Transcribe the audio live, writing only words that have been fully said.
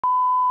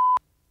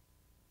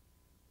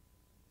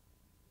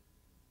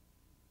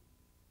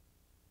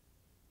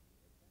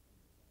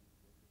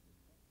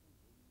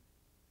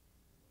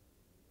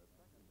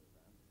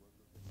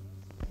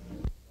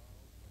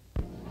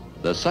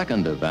The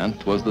second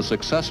event was the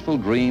successful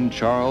dream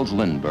Charles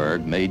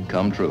Lindbergh made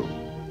come true.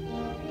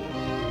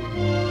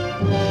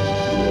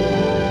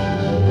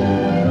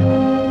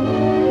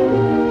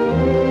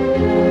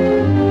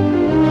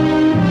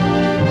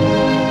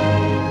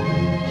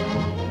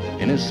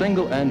 In his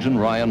single-engine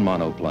Ryan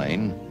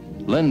monoplane,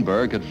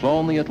 Lindbergh had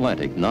flown the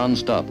Atlantic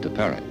non-stop to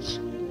Paris.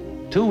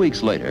 2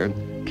 weeks later,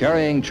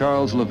 carrying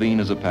Charles Levine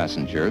as a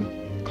passenger,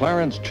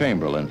 Clarence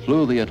Chamberlain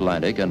flew the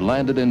Atlantic and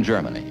landed in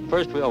Germany.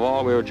 First of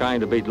all, we were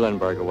trying to beat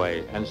Lindbergh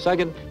away. And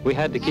second, we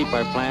had to keep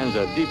our plans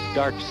a deep,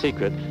 dark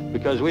secret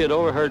because we had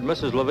overheard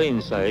Mrs.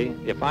 Levine say,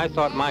 if I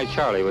thought my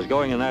Charlie was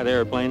going in that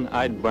airplane,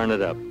 I'd burn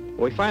it up.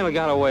 We finally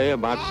got away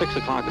about 6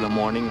 o'clock in the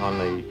morning on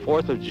the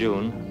 4th of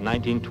June,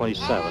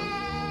 1927.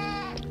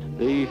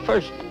 The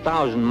first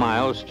 1,000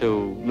 miles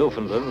to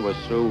Newfoundland was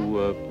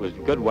through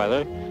with good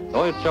weather. The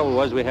only trouble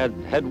was we had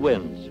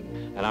headwinds.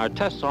 And our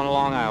tests on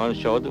Long Island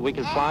showed that we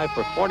could fly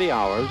for 40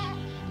 hours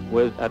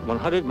at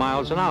 100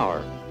 miles an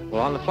hour.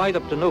 Well, on the flight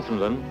up to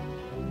Newfoundland,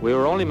 we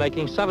were only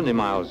making 70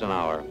 miles an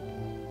hour.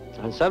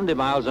 And 70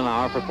 miles an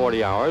hour for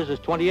 40 hours is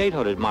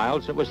 2,800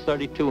 miles. It was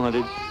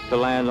 3,200 to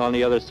land on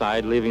the other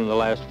side, leaving the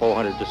last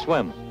 400 to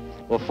swim.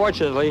 Well,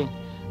 fortunately,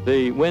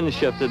 the wind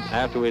shifted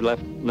after we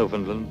left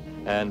Newfoundland,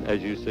 and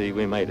as you see,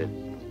 we made it.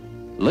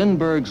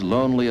 Lindbergh's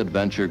lonely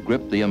adventure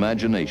gripped the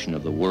imagination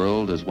of the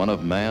world as one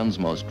of man's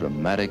most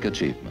dramatic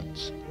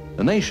achievements.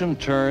 The nation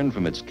turned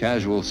from its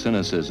casual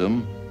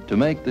cynicism to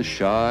make the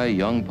shy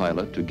young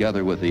pilot,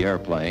 together with the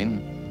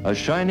airplane, a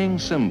shining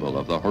symbol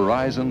of the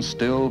horizon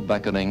still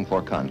beckoning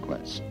for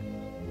conquest.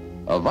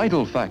 A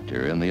vital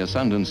factor in the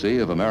ascendancy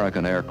of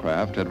American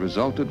aircraft had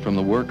resulted from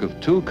the work of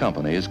two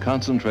companies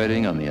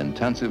concentrating on the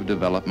intensive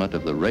development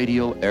of the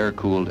radial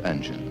air-cooled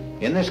engine.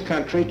 In this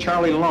country,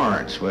 Charlie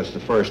Lawrence was the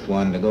first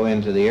one to go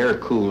into the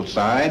air-cooled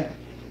side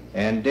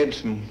and did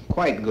some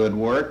quite good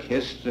work.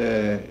 His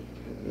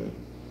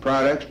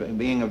products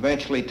being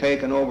eventually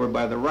taken over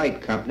by the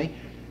Wright Company.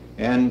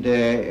 And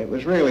it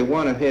was really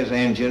one of his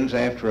engines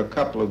after a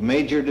couple of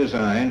major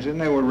designs, and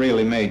they were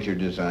really major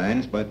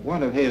designs, but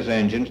one of his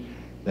engines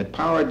that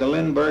powered the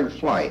Lindbergh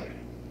flight.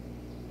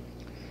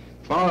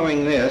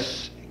 Following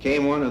this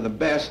came one of the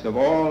best of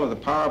all of the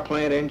power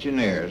plant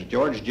engineers,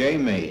 George J.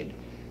 Meade,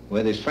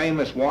 with his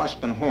famous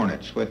Wasp and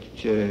Hornets,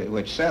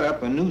 which set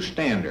up a new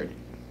standard.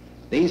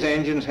 These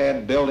engines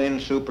had built-in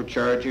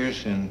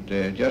superchargers and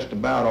just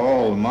about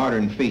all the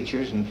modern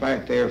features. In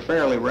fact, they are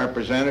fairly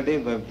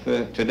representative of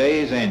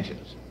today's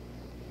engines.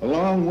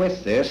 Along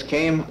with this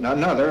came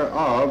another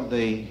of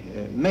the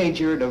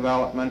major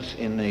developments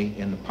in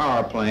the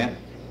power plant,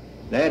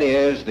 that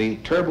is the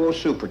turbo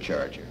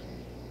supercharger.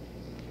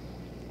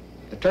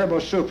 The turbo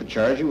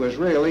supercharger was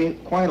really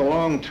quite a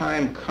long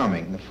time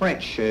coming. The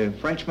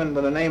Frenchman by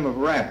the name of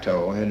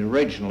Rateau had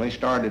originally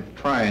started to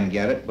try and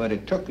get it, but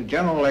it took the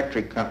General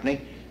Electric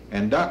Company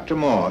and Dr.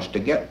 Moss to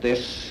get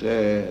this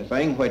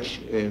thing,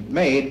 which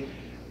made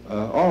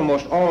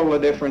almost all the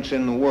difference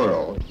in the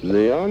world.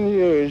 The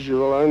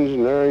unusual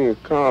engineering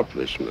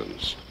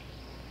accomplishments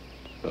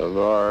of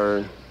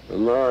our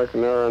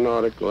American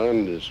aeronautical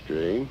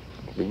industry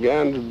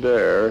began to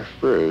bear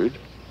fruit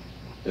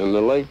in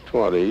the late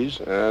 20s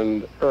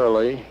and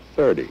early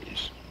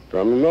 30s.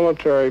 From a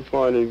military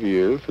point of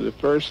view, for the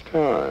first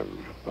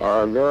time,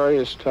 our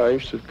various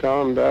types of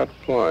combat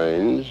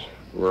planes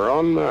were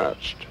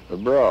unmatched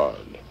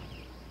abroad.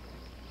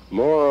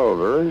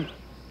 Moreover,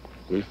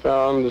 we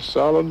found the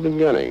solid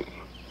beginning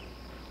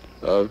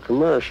of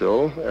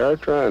commercial air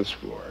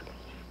transport.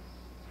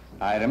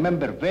 I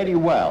remember very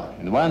well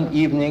in one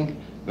evening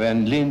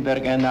when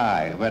Lindbergh and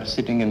I were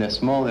sitting in a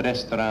small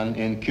restaurant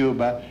in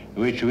Cuba,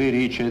 which we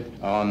reached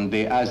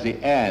as the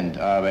end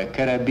of a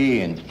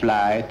Caribbean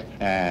flight,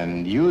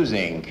 and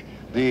using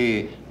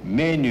the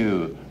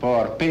menu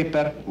for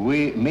paper,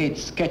 we made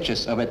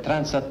sketches of a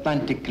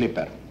transatlantic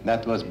clipper.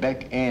 That was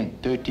back in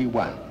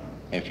 '31.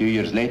 A few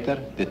years later,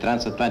 the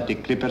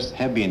transatlantic clippers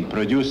have been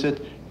produced,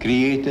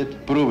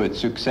 created, proved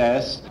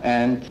success,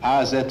 and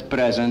as at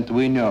present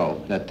we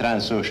know that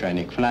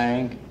transoceanic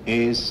flying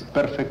is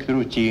perfect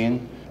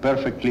routine,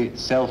 perfectly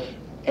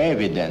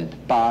self-evident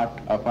part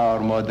of our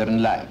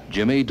modern life.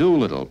 Jimmy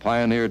Doolittle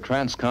pioneered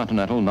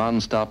transcontinental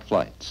non-stop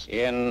flights.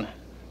 In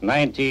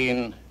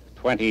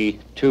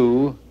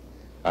 1922,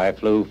 I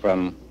flew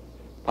from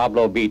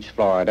Pablo Beach,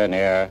 Florida,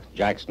 near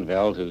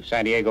Jacksonville, to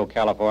San Diego,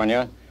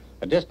 California,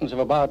 a distance of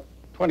about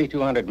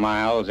 2,200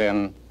 miles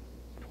in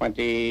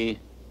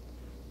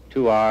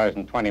 22 hours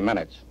and 20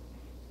 minutes.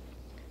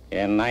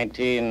 In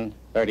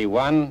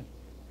 1931,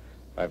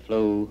 I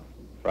flew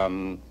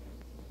from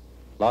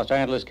Los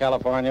Angeles,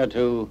 California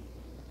to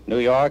New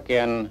York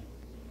in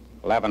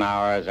 11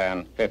 hours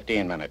and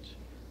 15 minutes.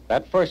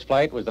 That first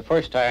flight was the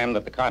first time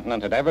that the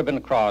continent had ever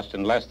been crossed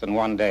in less than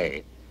 1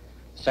 day.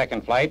 The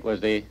second flight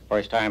was the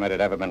first time it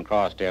had ever been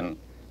crossed in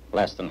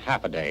less than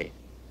half a day.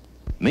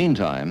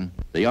 Meantime,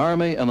 the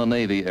Army and the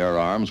Navy air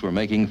arms were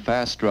making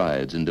fast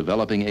strides in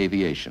developing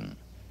aviation.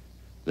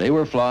 They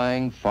were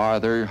flying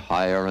farther,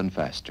 higher, and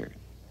faster.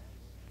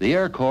 the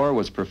Air Corps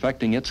was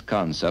perfecting its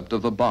concept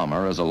of the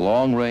bomber as a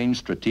long-range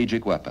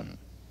strategic weapon.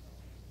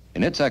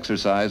 In its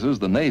exercises,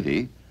 the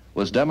Navy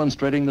was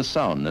demonstrating the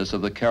soundness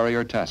of the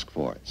carrier task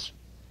force.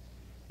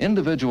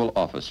 Individual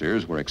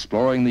officers were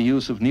exploring the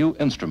use of new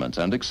instruments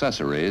and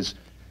accessories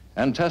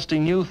and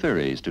testing new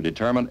theories to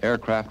determine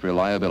aircraft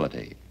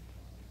reliability.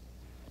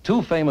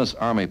 Two famous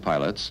Army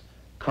pilots,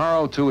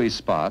 Carl Toohey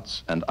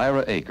Spotts and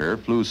Ira Aker,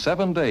 flew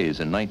 7 days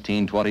in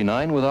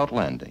 1929 without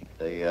landing.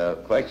 The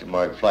question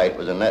mark flight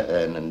was an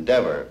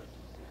endeavor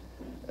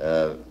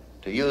to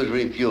use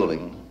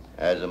refueling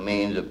as a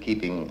means of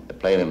keeping the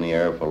plane in the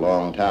air for a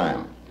long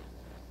time.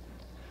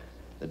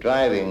 The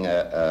driving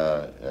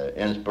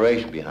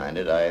inspiration behind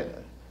it, I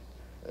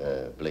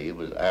believe,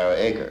 was Ira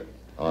Aker.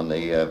 On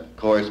the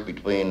course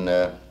between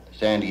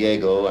San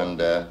Diego and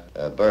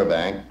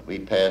Burbank, we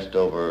passed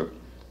over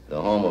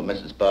the home of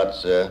Mrs.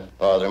 Spott's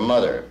father and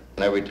mother.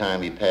 And every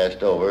time he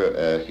passed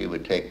over, she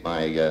would take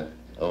my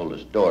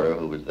oldest daughter,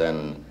 who was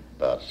then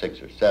about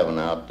 6 or 7,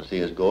 out to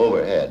see us go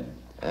overhead.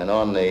 And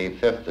on the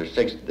 5th or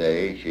 6th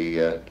day, she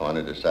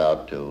pointed us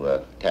out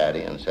to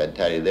Taddy and said,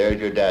 "Taddy,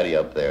 there's your daddy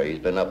up there. He's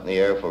been up in the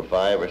air for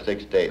 5 or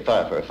 6 days,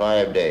 for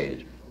 5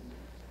 days.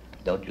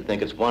 Don't you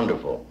think it's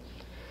wonderful?"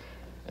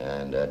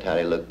 And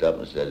Taddy looked up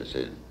and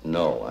said,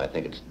 "No, I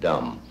think it's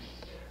dumb."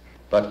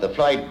 But the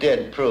flight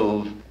did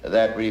prove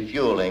that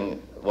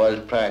refueling was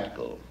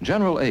practical.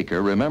 General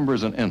Aker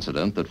remembers an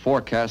incident that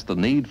forecast the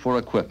need for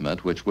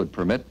equipment which would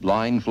permit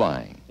blind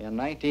flying. In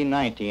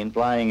 1919,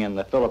 flying in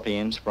the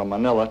Philippines from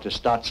Manila to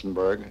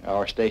Stotsenburg,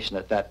 our station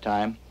at that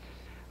time,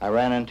 I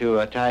ran into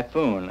a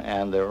typhoon,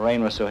 and the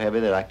rain was so heavy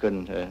that I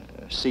couldn't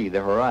see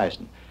the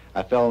horizon.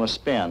 I fell in a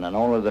spin, and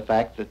only the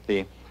fact that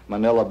the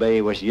Manila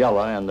Bay was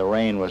yellow and the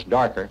rain was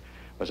darker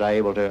was I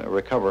able to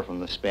recover from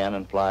the spin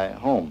and fly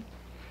home.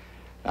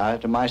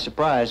 To my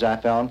surprise, I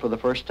found for the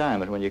first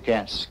time that when you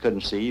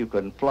couldn't see, you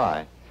couldn't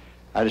fly.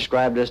 I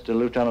described this to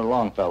Lieutenant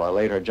Longfellow,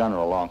 later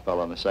General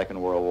Longfellow in the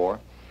Second World War,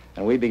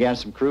 and we began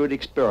some crude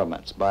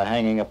experiments by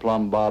hanging a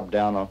plumb bob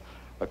down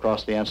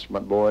across the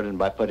instrument board and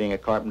by putting a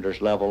carpenter's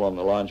level on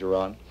the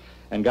longeron,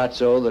 and got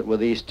so that with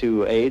these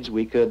two aids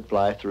we could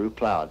fly through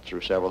cloud,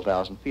 through several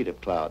thousand feet of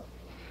cloud.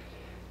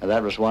 And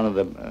that was one of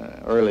the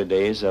early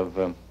days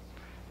of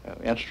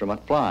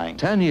instrument flying.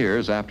 10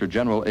 years after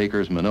General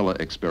Aker's Manila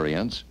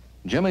experience,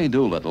 Jimmy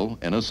Doolittle,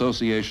 in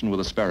association with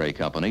the Sperry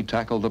Company,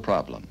 tackled the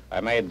problem.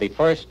 I made the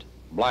first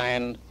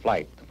blind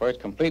flight, the first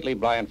completely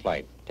blind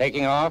flight,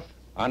 taking off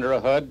under a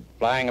hood,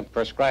 flying a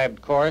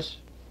prescribed course,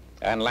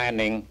 and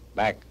landing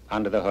back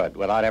under the hood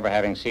without ever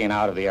having seen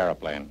out of the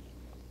airplane.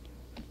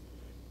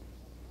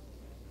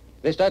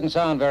 This doesn't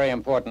sound very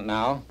important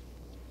now,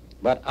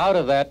 but out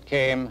of that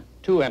came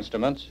two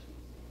instruments,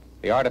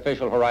 the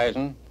artificial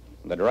horizon,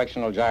 the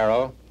directional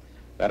gyro,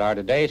 that are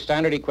today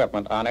standard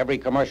equipment on every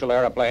commercial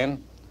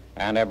airplane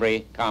and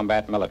every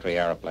combat military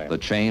airplane. The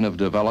chain of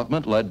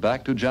development led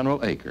back to General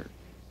Aker.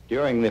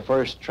 During the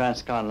first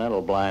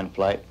transcontinental blind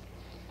flight,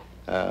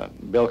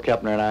 Bill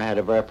Kepner and I had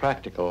a very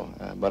practical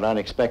but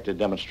unexpected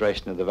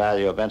demonstration of the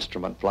value of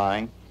instrument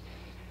flying.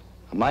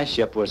 My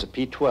ship was a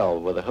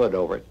P-12 with a hood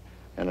over it,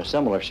 and a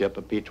similar ship,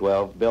 a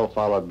P-12, Bill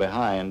followed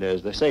behind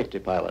as the safety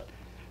pilot,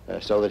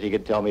 so that he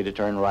could tell me to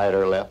turn right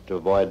or left to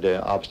avoid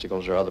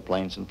obstacles or other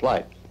planes in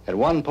flight. At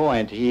one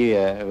point, he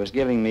was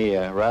giving me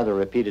rather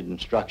repeated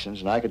instructions,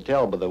 and I could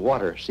tell by the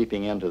water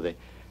seeping under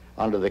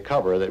the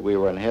cover that we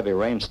were in a heavy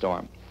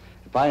rainstorm.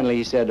 Finally,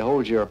 he said,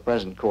 "Hold your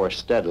present course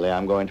steadily.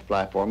 I'm going to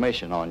fly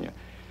formation on you."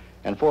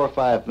 In 4 or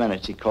 5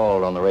 minutes, he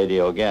called on the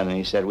radio again, and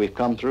he said, "We've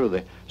come through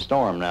the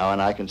storm now,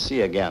 and I can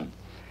see again."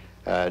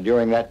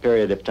 During that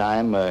period of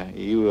time,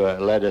 you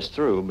led us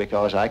through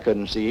because I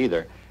couldn't see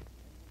either.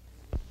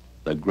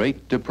 The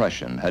Great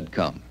Depression had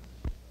come.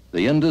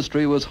 The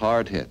industry was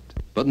hard hit,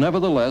 but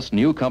nevertheless,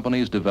 new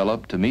companies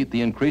developed to meet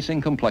the increasing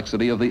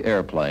complexity of the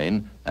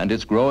airplane and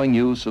its growing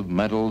use of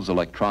metals,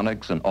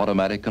 electronics, and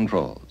automatic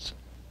controls.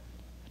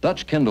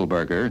 Dutch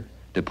Kindleberger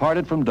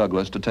departed from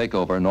Douglas to take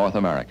over North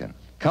American.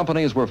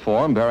 Companies were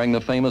formed bearing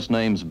the famous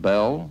names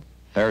Bell,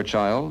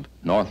 Fairchild,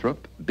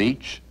 Northrop,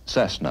 Beech,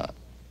 Cessna.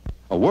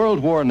 A World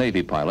War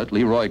Navy pilot,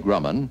 Leroy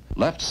Grumman,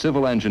 left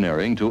civil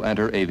engineering to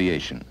enter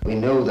aviation. We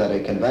knew that a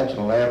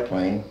conventional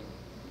airplane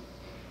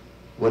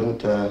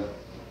wouldn't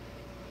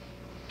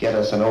get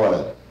us an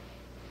order.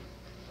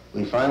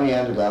 We finally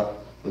ended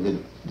up with the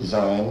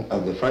design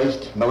of the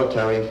first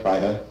military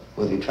fighter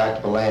with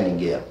retractable landing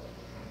gear,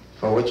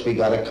 for which we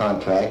got a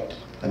contract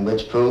and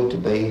which proved to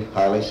be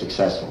highly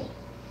successful,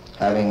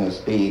 having a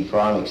speed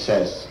far in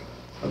excess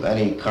of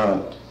any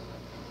current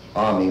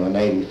Army or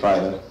Navy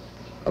fighter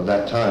of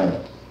that time.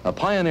 A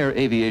pioneer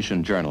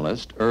aviation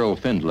journalist, Earl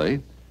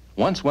Findlay,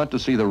 once went to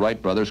see the Wright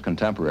brothers'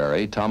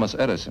 contemporary, Thomas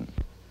Edison.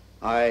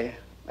 I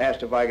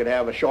asked if I could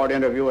have a short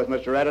interview with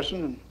Mr.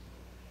 Edison.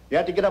 You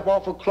had to get up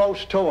awful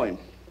close to him.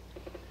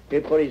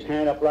 He'd put his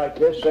hand up like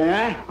this,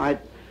 say,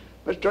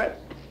 Mr.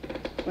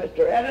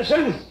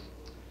 Edison,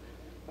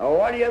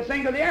 what do you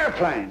think of the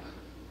airplane?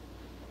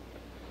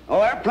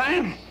 Oh,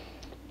 airplane?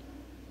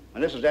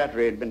 And this is after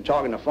he had been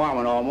talking to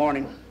Farman all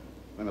morning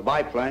in the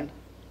biplane.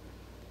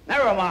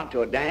 never amount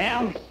to a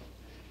damn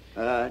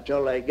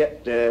till they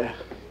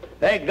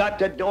got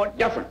to do it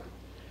different.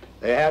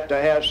 They have to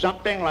have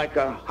something like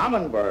a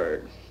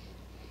hummingbird.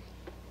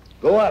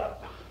 Go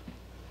up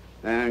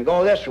and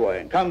go this way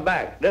and come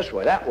back this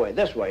way, that way,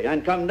 this way,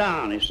 and come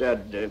down, he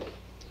said.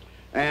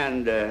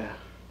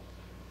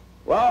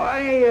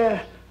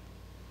 Well,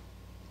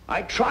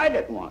 I tried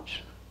it once.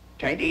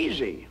 'Tain't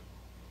easy.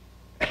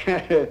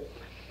 And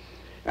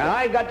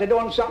I got to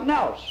doing something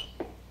else.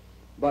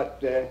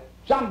 But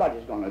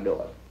somebody's going to do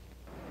it.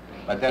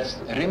 But that's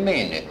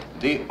remained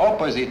the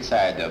opposite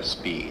side of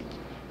speed,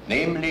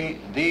 namely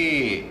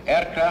the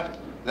aircraft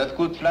that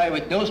could fly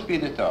with no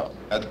speed at all,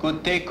 that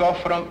could take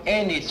off from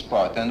any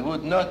spot and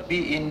would not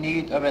be in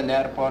need of an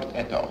airport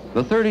at all.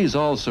 The 30s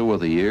also were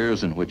the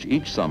years in which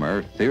each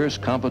summer fierce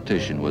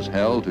competition was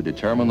held to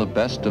determine the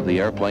best of the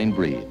airplane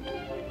breed.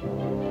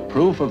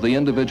 Proof of the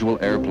individual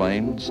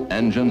airplanes,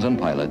 engines, and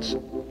pilots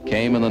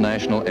came in the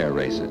national air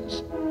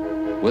races.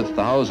 With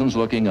thousands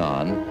looking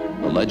on,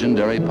 the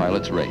legendary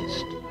pilots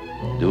raced.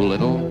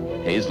 Doolittle,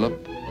 Hazlip,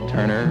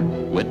 Turner,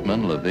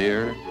 Whitman,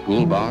 Levere,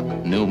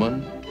 Goulbach,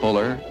 Newman,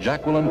 Fuller,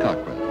 Jacqueline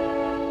Cochran.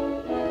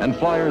 And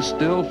flyers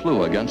still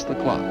flew against the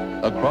clock,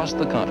 across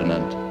the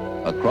continent,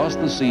 across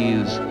the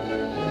seas,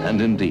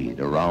 and indeed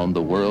around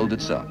the world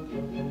itself.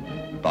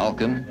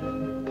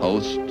 Falcon,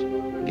 Post,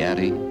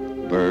 Gatty,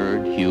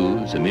 Byrd,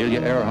 Hughes,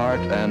 Amelia Earhart,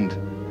 and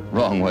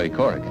wrong way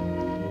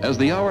Corrigan. As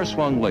the hour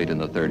swung late in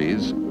the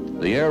 30s,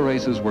 the air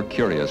races were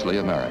curiously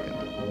American.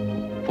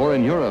 For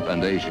in Europe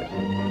and Asia,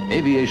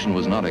 aviation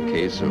was not a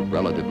case of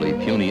relatively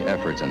puny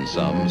efforts in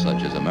some,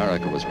 such as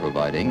America was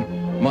providing,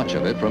 much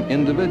of it from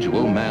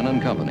individual man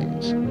and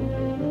companies.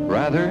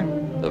 Rather,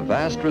 the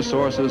vast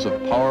resources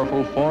of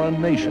powerful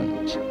foreign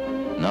nations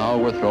now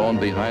were thrown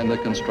behind the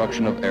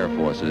construction of air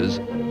forces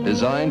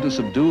designed to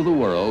subdue the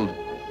world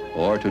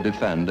or to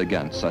defend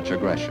against such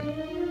aggression.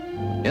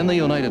 In the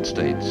United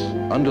States,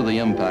 under the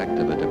impact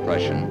of a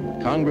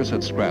depression, Congress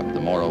had scrapped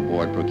the Morrow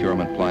Board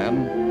procurement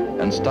plan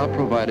and stopped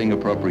providing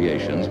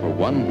appropriations for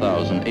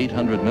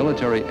 1,800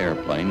 military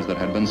airplanes that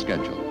had been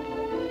scheduled.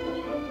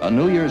 On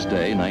New Year's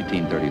Day,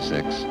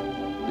 1936,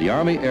 the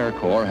Army Air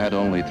Corps had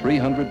only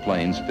 300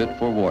 planes fit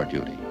for war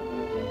duty.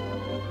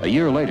 A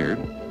year later,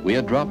 we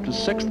had dropped to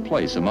 6th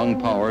place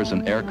among powers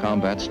in air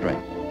combat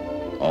strength,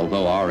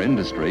 although our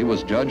industry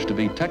was judged to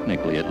be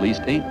technically at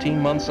least 18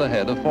 months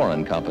ahead of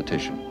foreign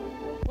competition.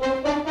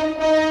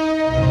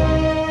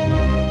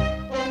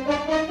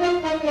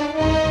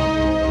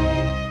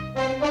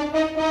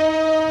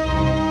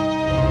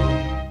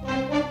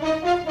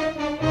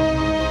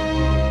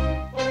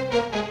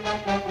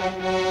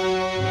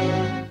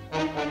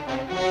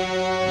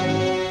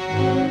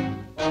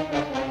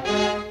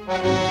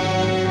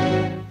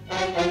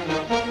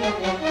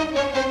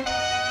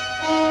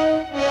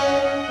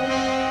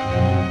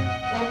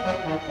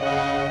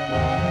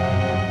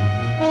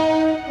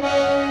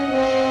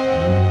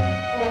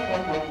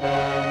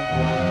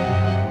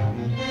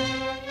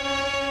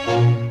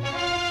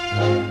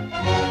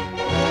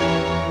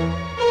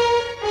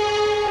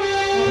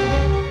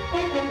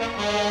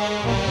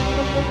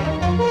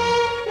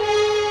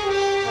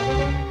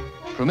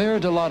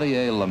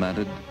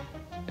 Lamented,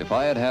 if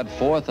I had had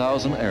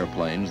 4,000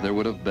 airplanes, there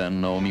would have been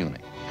no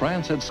Munich.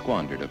 France had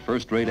squandered a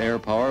first-rate air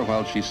power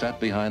while she sat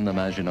behind the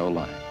Maginot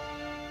Line.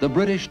 The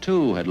British,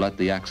 too, had let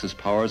the Axis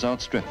powers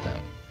outstrip them.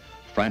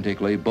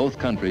 Frantically, both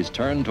countries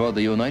turned toward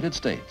the United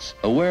States,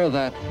 aware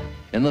that,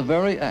 in the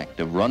very act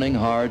of running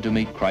hard to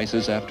meet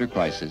crisis after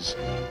crisis,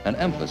 an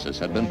emphasis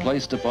had been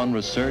placed upon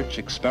research,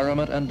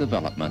 experiment, and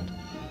development,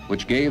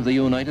 which gave the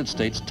United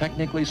States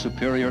technically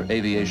superior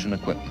aviation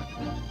equipment.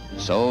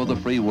 So the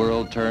free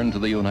world turned to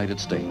the United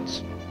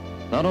States,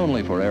 not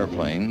only for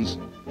airplanes,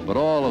 but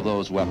all of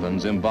those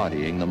weapons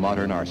embodying the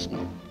modern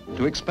arsenal.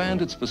 To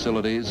expand its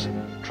facilities,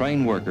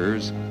 train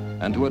workers,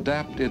 and to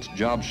adapt its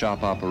job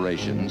shop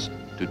operations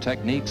to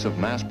techniques of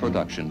mass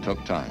production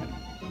took time.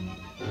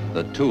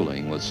 The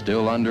tooling was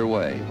still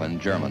underway when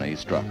Germany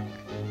struck.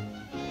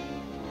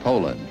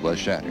 Poland was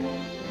shattered.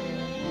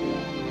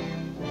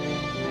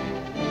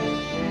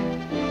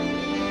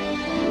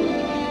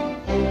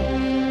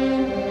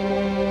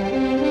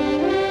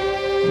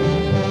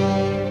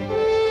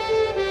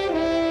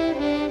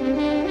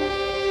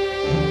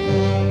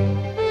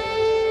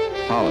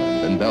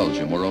 Holland and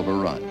Belgium were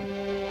overrun.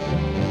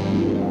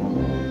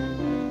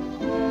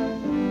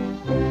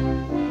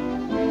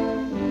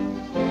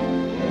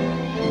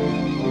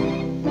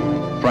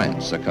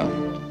 France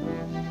succumbed.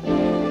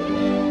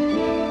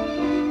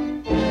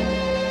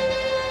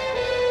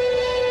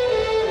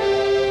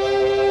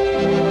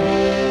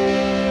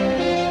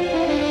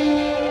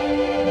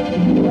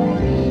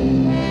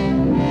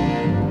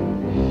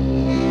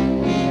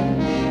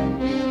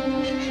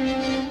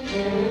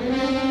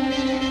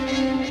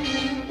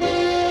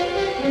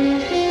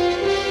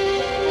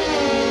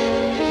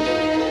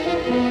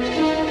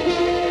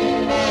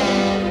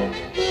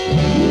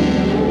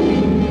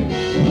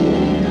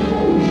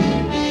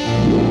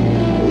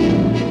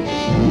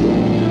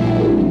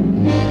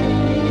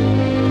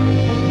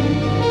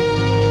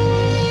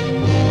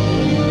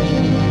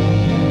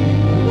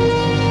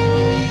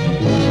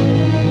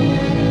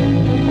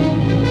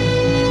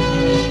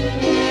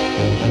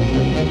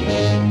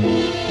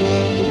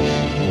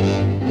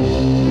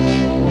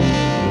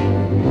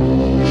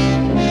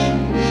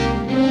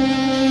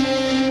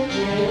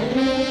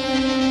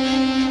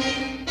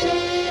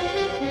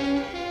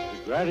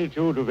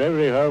 attitude of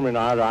every home in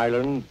our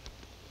island,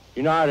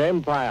 in our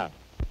empire,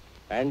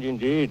 and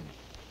indeed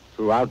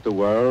throughout the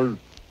world,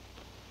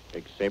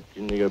 except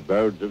in the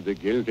abodes of the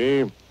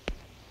guilty,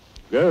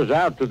 goes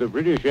out to the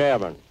British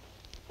airmen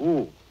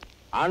who,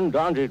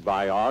 undaunted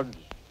by odds,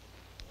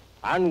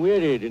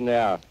 unwearied in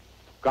their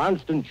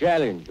constant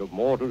challenge of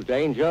mortal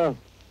danger,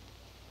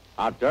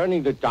 are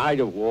turning the tide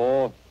of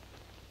war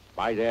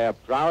by their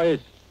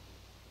prowess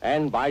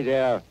and by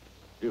their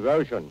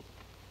devotion.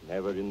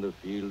 Never in the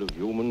field of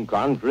human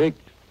conflict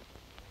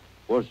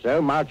was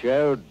so much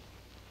owed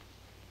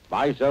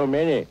by so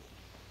many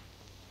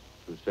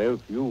to so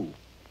few.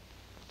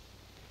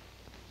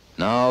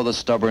 Now the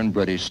stubborn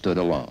British stood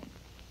alone.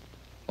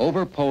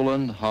 Over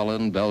Poland,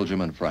 Holland,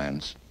 Belgium, and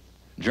France,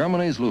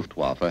 Germany's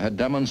Luftwaffe had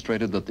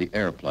demonstrated that the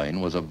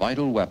airplane was a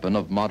vital weapon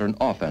of modern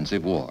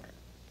offensive war.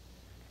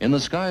 In the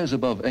skies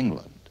above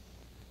England,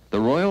 the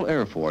Royal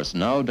Air Force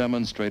now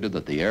demonstrated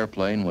that the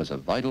airplane was a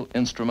vital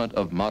instrument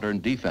of modern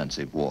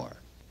defensive war.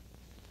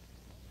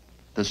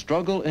 The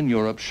struggle in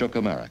Europe shook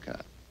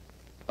America.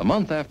 A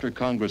month after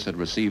Congress had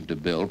received a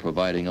bill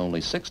providing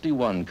only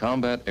 61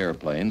 combat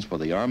airplanes for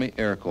the Army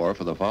Air Corps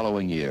for the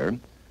following year,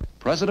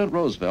 President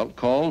Roosevelt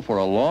called for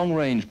a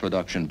long-range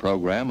production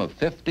program of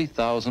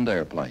 50,000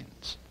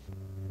 airplanes.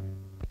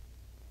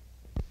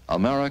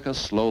 America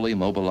slowly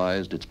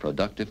mobilized its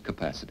productive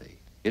capacity.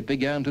 It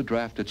began to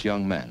draft its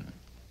young men.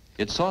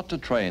 It sought to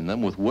train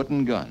them with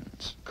wooden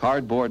guns,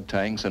 cardboard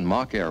tanks, and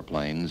mock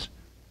airplanes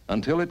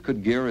until it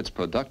could gear its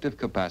productive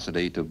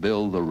capacity to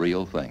build the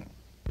real thing.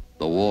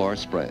 The war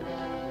spread.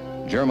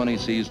 Germany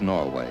seized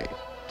Norway,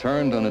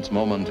 turned on its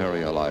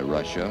momentary ally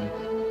Russia,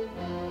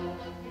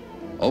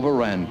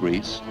 overran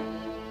Greece,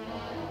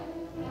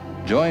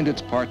 joined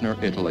its partner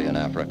Italy in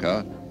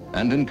Africa,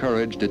 and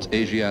encouraged its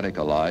Asiatic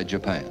ally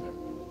Japan.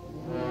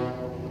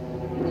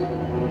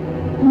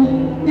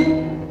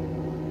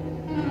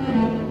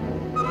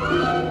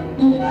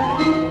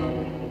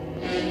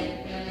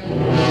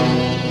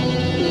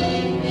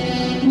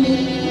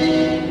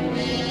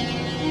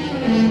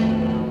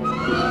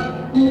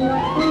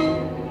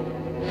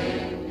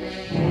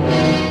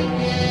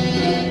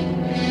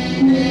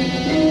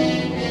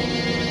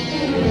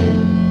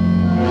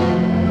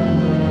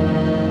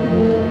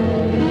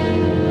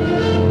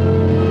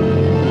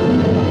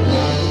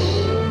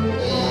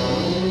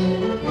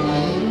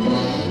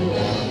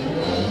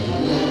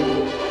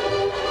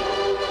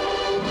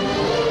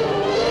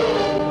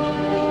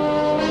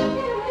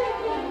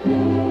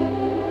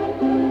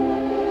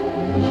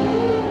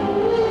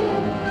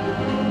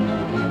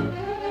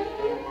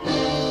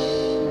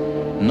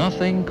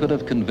 Nothing could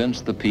have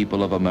convinced the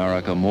people of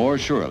America more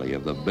surely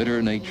of the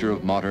bitter nature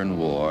of modern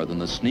war than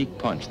the sneak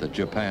punch that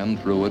Japan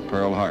threw at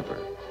Pearl Harbor.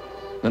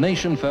 The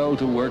nation fell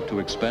to work to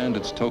expand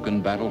its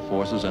token battle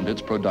forces and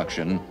its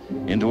production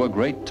into a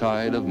great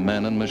tide of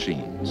men and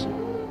machines.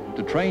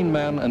 To train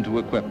men and to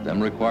equip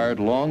them required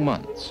long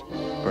months,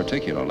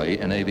 particularly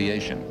in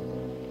aviation.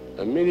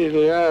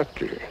 Immediately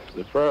after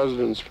the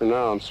President's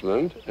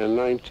pronouncement in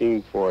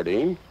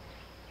 1940,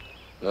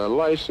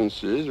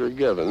 licenses were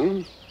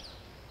given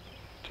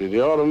to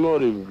the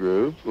automotive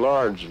group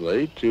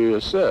largely to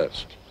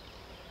assist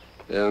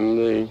in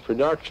the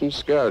production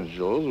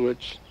schedules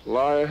which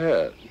lie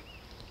ahead.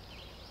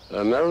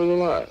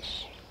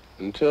 Nevertheless,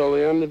 until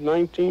the end of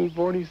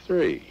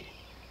 1943,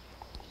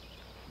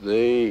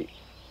 the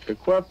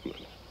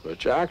equipment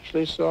which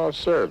actually saw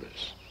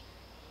service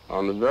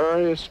on the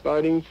various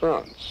fighting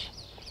fronts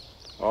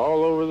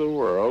all over the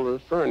world were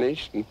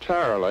furnished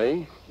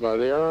entirely by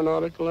the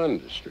aeronautical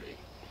industry,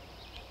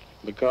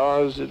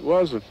 because it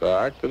was a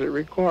fact that it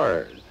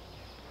required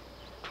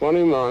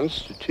 20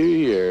 months to 2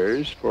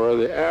 years for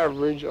the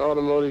average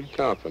automotive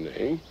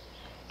company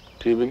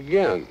to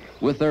begin.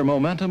 With their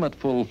momentum at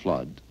full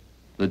flood,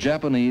 the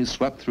Japanese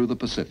swept through the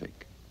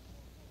Pacific.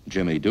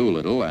 Jimmy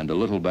Doolittle and a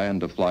little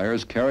band of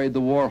flyers carried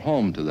the war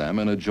home to them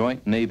in a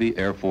joint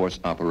Navy-Air Force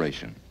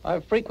operation.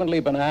 I've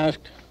frequently been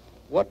asked,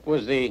 what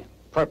was the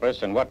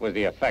purpose and what was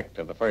the effect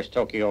of the first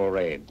Tokyo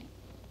raid?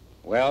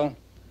 Well,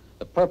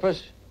 the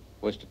purpose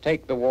was to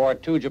take the war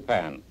to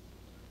Japan,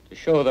 to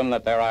show them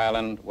that their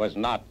island was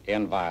not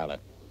inviolate.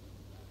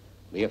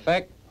 The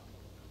effect?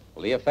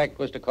 Well, the effect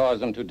was to cause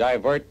them to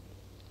divert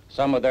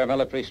some of their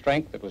military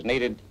strength that was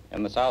needed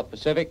in the South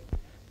Pacific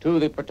to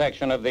the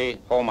protection of the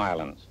home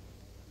islands.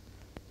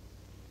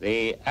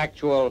 The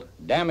actual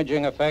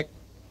damaging effect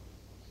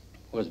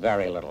was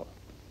very little.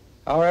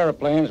 Our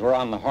airplanes were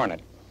on the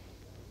Hornet.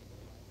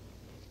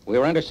 We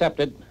were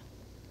intercepted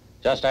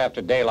just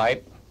after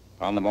daylight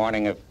on the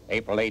morning of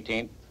April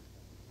 18th,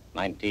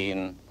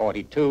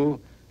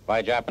 1942,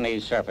 by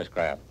Japanese surface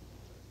craft.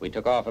 We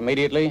took off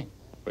immediately,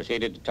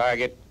 proceeded to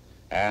target,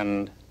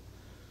 and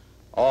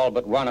all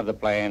but one of the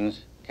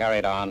planes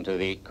carried on to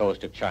the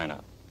coast of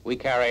China. We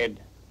carried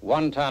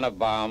 1 ton of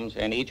bombs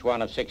in each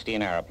one of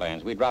 16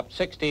 airplanes. We dropped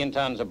 16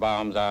 tons of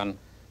bombs on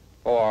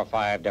 4 or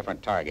 5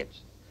 different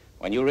targets.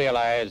 When you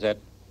realize that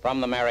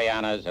from the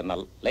Marianas in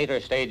the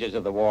later stages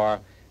of the war,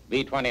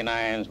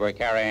 B-29s were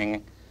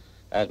carrying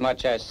as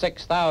much as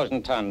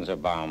 6,000 tons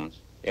of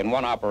bombs, in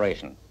one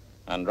operation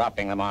and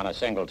dropping them on a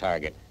single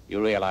target,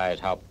 you realize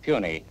how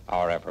puny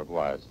our effort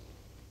was.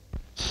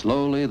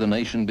 Slowly, the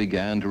nation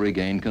began to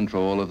regain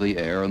control of the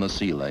air and the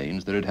sea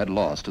lanes that it had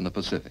lost in the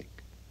Pacific.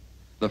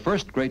 The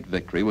first great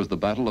victory was the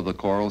Battle of the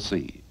Coral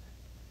Sea.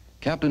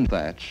 Captain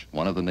Thatch,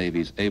 one of the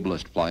Navy's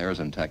ablest flyers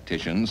and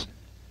tacticians,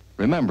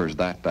 remembers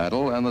that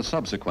battle and the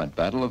subsequent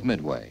Battle of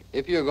Midway.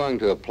 If you're going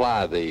to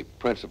apply the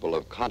principle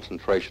of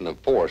concentration of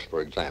force,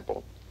 for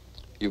example,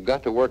 you've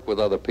got to work with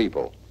other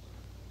people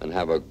and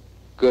have a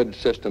good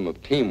system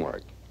of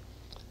teamwork.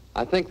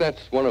 I think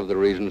that's one of the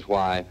reasons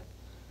why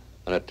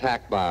an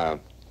attack by a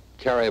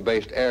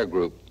carrier-based air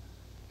group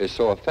is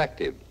so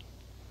effective.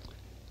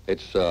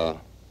 It's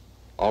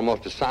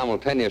almost a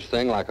simultaneous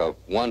thing, like a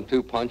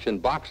 1-2 punch in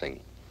boxing.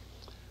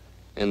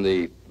 In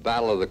the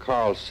Battle of the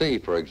Coral Sea,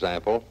 for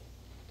example,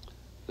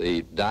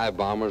 the dive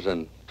bombers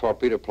and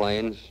torpedo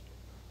planes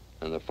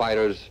and the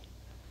fighters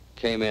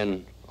came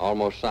in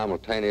almost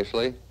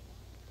simultaneously,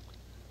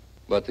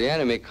 but the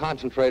enemy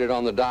concentrated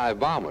on the dive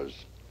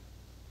bombers.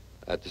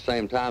 At the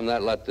same time,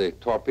 that let the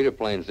torpedo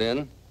planes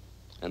in,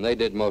 and they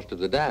did most of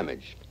the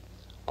damage.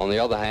 On the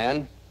other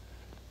hand,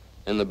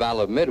 in the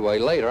Battle of Midway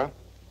later,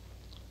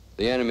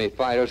 the enemy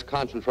fighters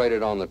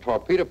concentrated on the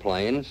torpedo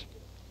planes,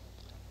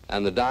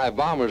 and the dive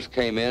bombers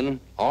came in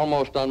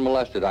almost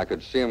unmolested. I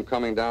could see them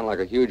coming down like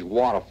a huge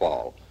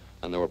waterfall,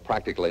 and there were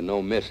practically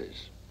no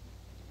misses.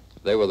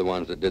 They were the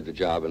ones that did the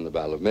job in the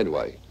Battle of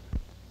Midway.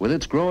 With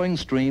its growing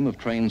stream of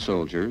trained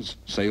soldiers,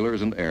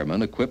 sailors, and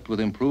airmen equipped with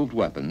improved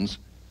weapons,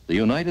 the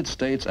United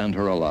States and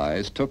her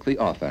allies took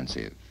the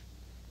offensive.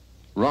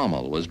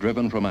 Rommel was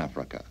driven from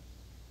Africa.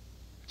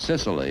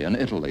 Sicily and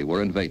Italy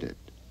were invaded.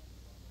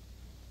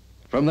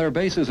 From their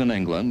bases in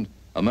England,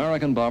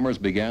 American bombers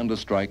began to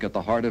strike at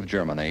the heart of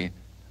Germany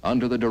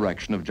under the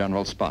direction of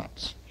General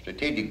Spaatz.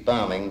 Strategic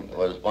bombing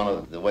was one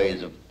of the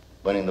ways of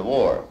winning the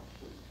war.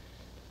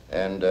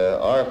 And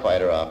our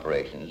fighter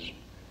operations,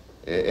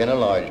 in a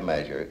large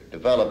measure,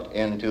 developed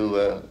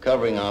into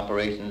covering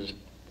operations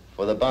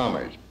for the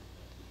bombers.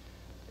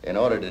 In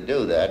order to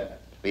do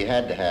that, we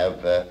had to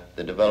have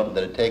the development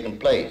that had taken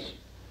place.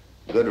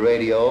 Good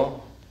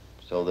radio,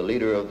 so the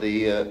leader of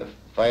the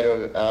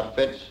fighter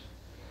outfits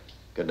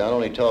could not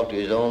only talk to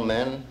his own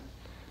men,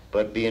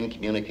 but be in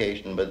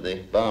communication with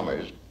the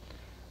bombers,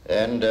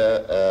 and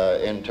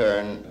in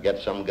turn get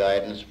some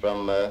guidance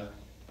from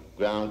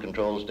ground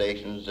control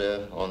stations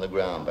on the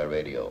ground by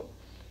radio.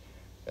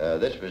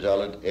 This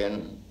resulted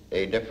in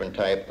a different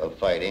type of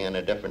fighting and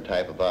a different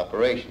type of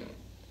operation.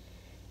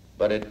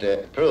 But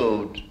it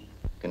proved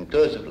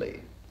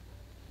conclusively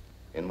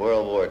in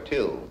World War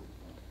II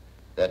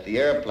that the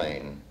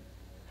airplane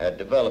had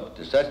developed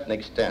to such an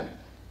extent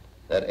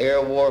that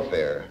air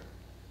warfare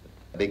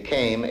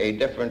became a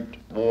different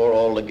war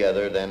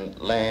altogether than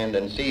land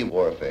and sea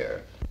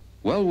warfare.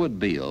 Wellwood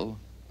Beale,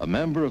 a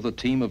member of the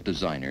team of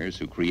designers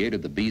who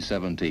created the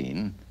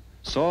B-17,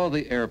 saw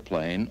the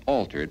airplane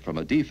altered from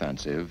a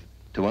defensive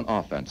to an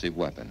offensive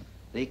weapon.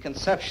 The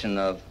conception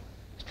of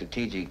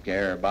strategic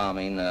air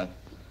bombing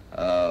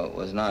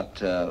was not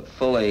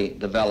fully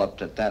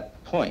developed at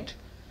that point.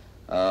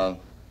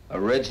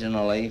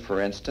 Originally,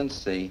 for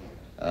instance, the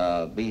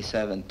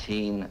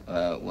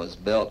B-17 was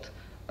built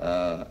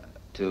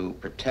to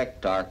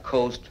protect our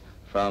coast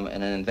from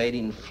an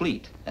invading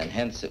fleet, and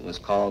hence it was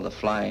called the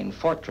Flying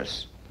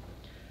Fortress.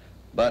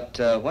 But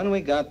when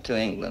we got to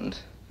England,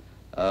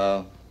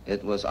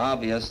 it was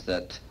obvious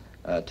that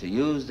to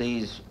use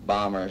these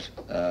bombers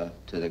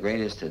to the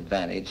greatest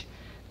advantage,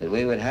 that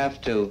we would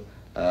have to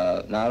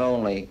not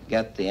only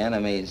get the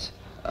enemy's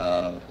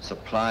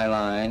supply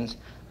lines,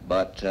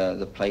 but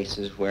the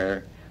places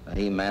where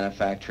he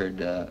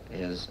manufactured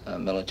his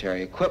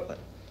military equipment.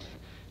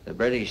 The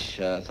British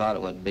thought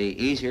it would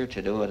be easier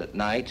to do it at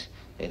night.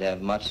 They'd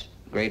have much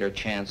greater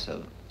chance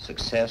of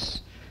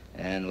success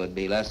and would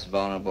be less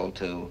vulnerable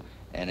to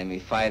enemy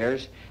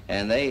fighters,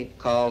 and they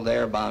called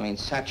their bombing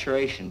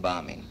saturation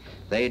bombing.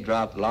 They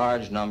dropped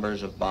large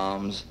numbers of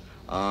bombs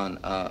on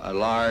a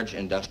large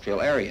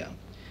industrial area.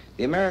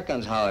 The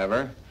Americans,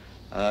 however,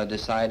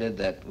 decided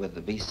that with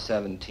the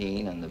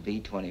B-17 and the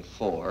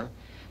B-24,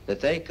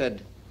 that they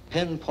could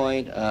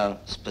pinpoint a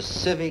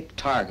specific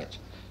target.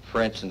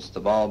 For instance, the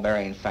ball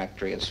bearing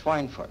factory at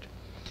Schweinfurt.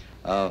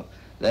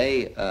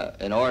 They,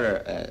 in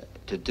order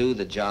to do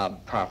the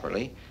job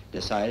properly,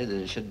 decided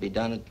that it should be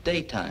done at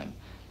daytime,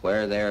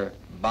 where their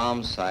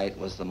bomb sight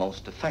was the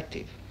most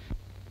effective.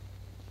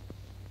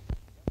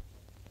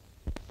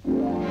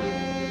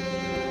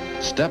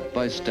 Step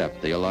by step,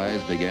 the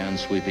Allies began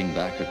sweeping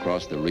back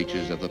across the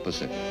reaches of the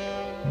Pacific.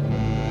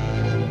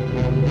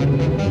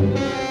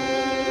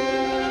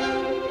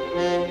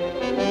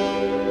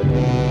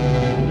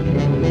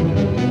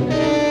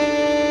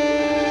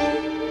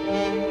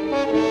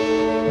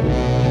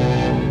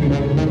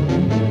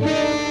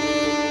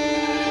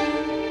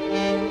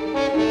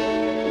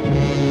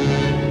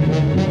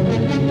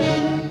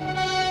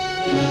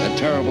 At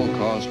terrible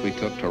cost, we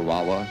took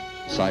Tarawa,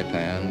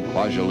 Saipan,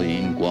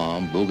 Kwajalein,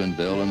 Guam,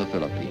 Bougainville, and the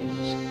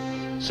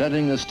Philippines,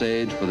 setting the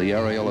stage for the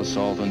aerial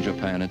assault on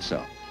Japan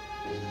itself.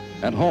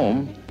 At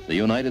home, the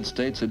United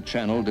States had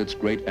channeled its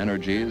great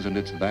energies and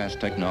its vast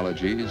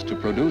technologies to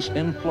produce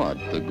in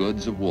flood the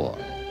goods of war.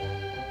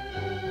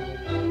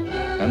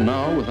 And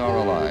now, with our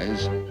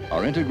allies,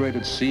 our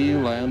integrated sea,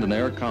 land, and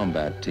air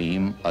combat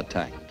team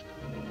attacked.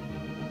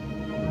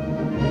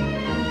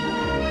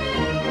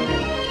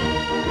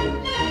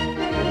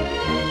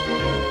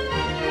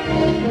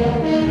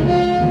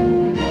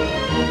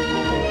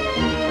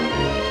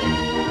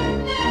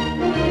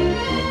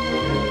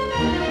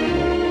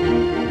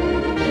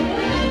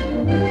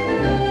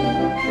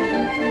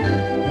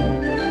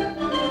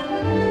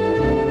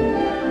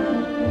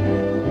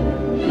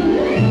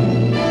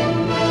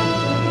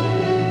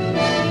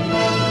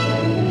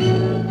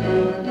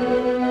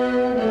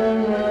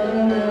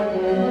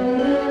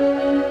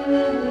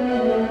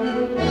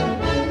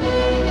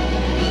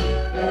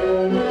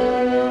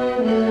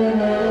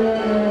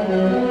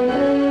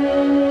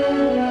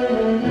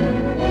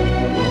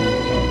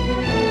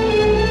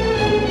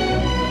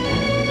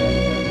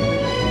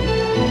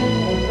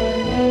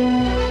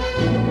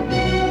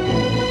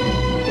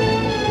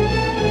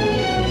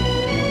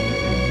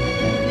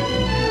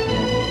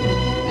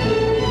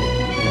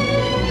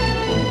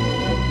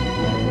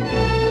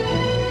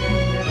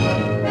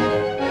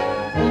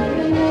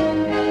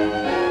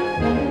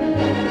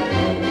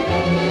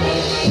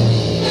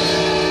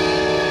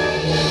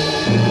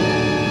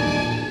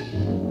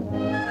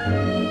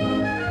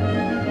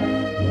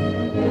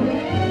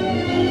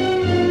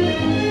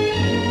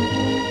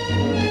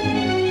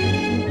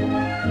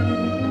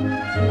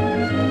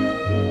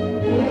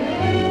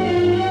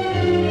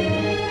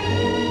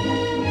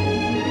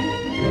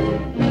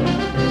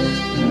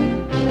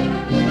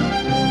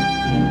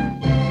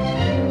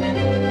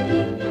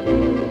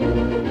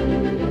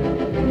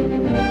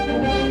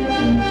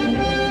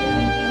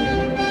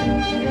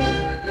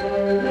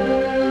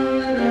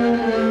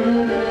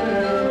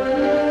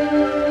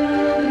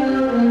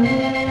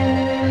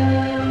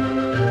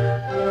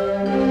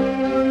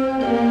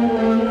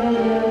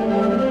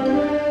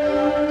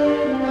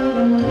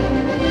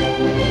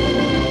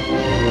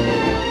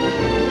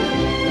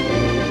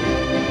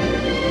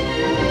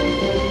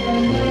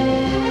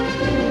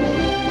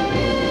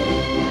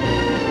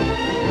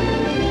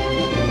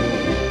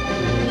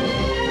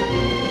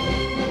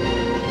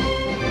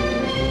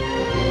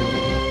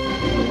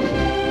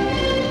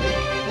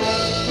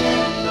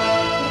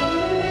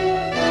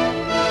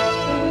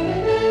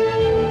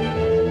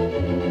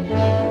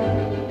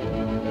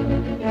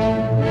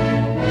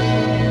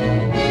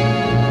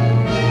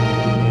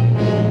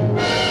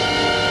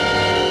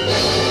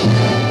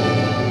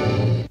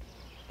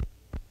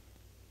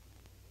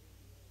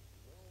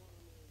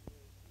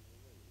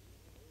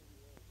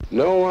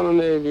 No one in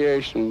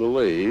aviation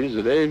believes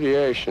that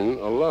aviation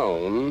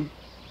alone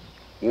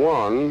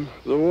won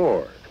the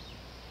war.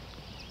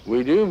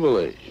 We do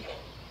believe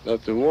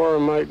that the war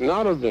might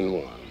not have been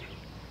won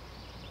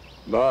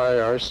by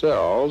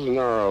ourselves and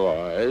our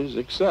allies,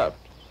 except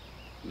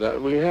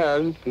that we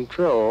had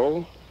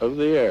control of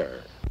the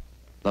air.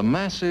 The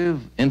massive,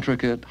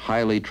 intricate,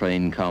 highly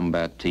trained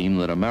combat team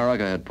that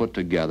America had put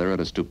together at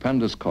a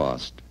stupendous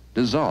cost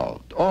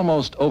dissolved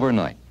almost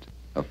overnight.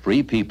 A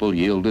free people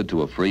yielded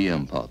to a free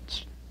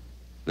impulse.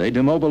 They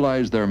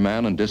demobilized their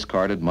men and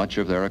discarded much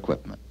of their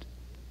equipment.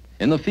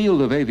 In the field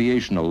of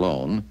aviation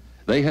alone,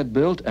 they had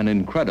built an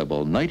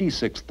incredible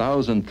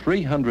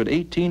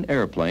 96,318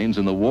 airplanes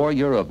in the war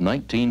year of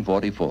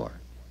 1944.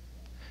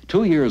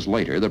 2 years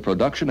later, the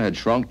production had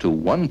shrunk to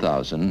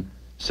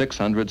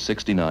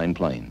 1,669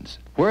 planes.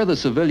 Where the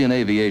civilian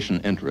aviation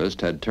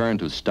interest had turned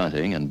to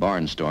stunting and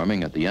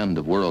barnstorming at the end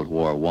of World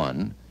War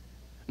I,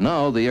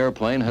 now the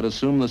airplane had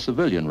assumed the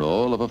civilian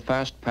role of a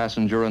fast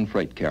passenger and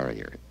freight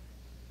carrier.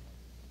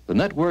 The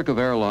network of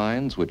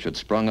airlines, which had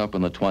sprung up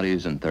in the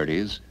 20s and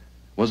 30s,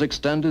 was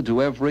extended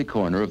to every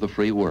corner of the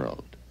free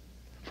world.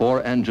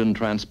 4-engine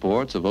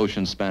transports of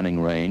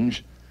ocean-spanning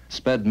range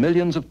sped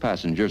millions of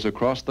passengers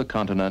across the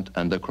continent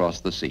and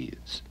across the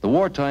seas. The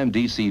wartime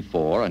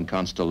DC-4 and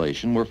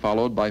Constellation were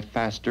followed by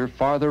faster,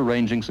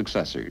 farther-ranging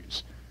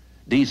successors,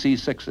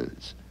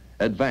 DC-6s,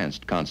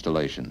 advanced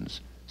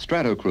Constellations,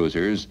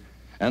 Stratocruisers,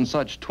 and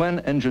such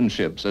twin-engine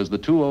ships as the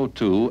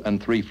 202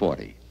 and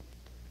 340.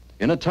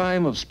 In a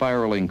time of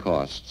spiraling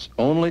costs,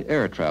 only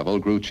air travel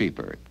grew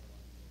cheaper.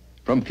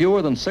 From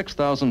fewer than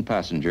 6,000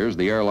 passengers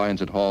the airlines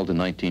had hauled in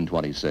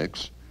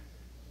 1926,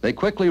 they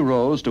quickly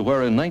rose to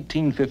where in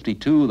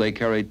 1952 they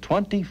carried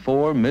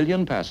 24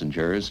 million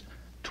passengers,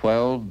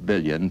 12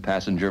 billion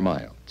passenger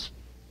miles.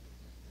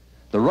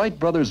 The Wright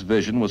brothers'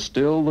 vision was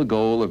still the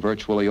goal of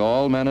virtually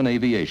all men in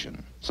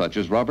aviation, such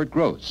as Robert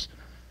Gross,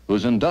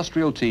 whose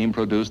industrial team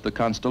produced the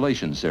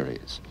Constellation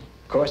series.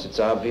 Of course, it's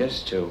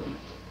obvious to,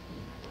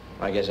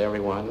 I guess,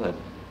 everyone that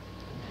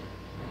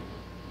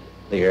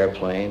the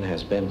airplane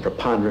has been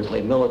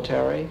preponderantly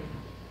military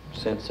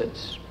since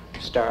its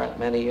start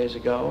many years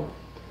ago.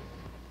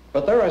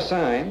 But there are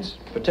signs,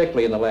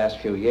 particularly in the last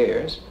few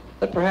years,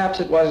 that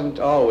perhaps it wasn't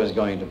always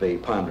going to be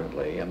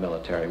ponderantly a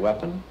military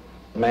weapon.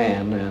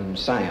 Man and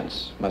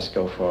science must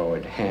go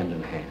forward hand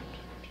in hand.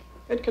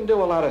 It can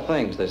do a lot of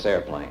things, this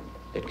airplane.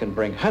 It can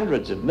bring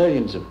hundreds of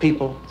millions of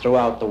people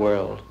throughout the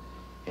world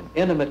in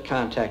intimate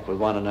contact with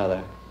one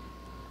another.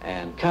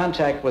 And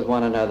contact with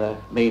one another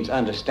means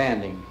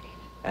understanding,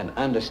 and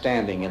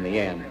understanding in the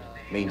end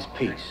means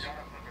peace.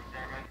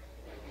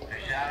 To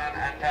Shannon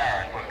and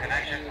Paris with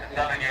connections to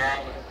Southern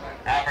Europe,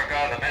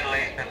 Africa, the Middle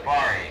East, and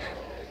Far East.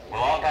 Will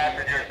all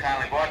passengers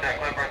kindly board their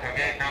clipper through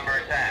gate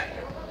number 10?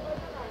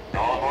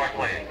 All aboard,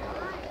 please.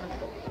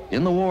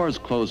 In the war's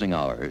closing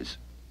hours,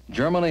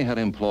 Germany had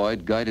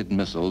employed guided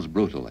missiles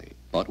brutally,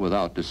 but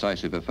without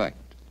decisive effect.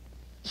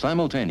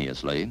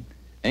 Simultaneously,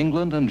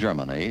 England and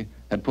Germany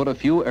had put a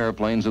few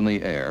airplanes in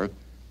the air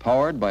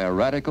powered by a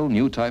radical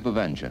new type of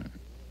engine,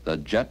 the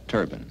jet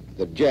turbine.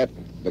 The jet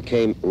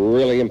became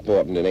really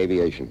important in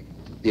aviation.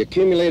 The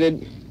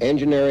accumulated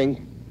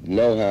engineering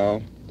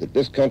know-how that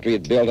this country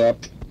had built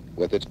up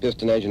with its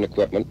piston engine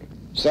equipment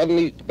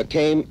suddenly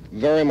became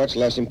very much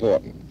less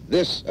important.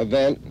 This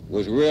event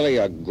was really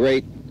a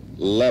great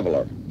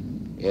leveler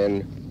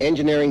in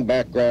engineering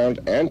background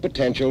and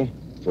potential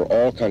for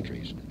all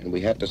countries. And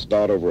we had to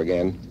start over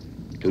again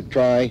to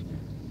try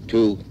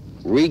to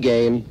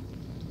regain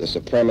the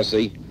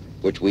supremacy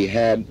which we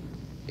had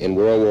in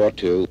World War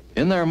II.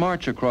 In their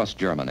march across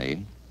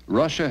Germany,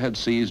 Russia had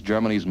seized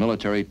Germany's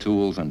military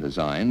tools and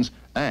designs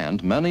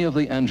and many of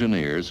the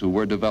engineers who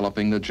were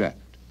developing the jet.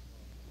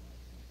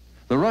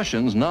 The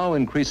Russians now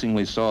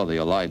increasingly saw the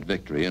Allied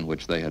victory in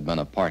which they had been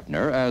a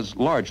partner as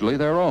largely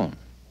their own.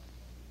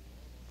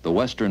 The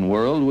Western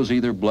world was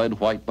either bled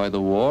white by the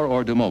war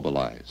or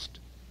demobilized.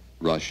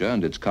 Russia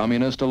and its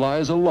communist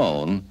allies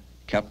alone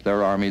kept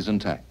their armies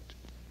intact.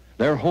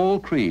 Their whole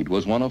creed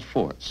was one of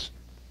force,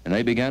 and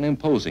they began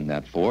imposing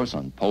that force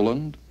on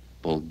Poland,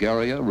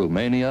 Bulgaria,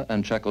 Romania,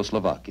 and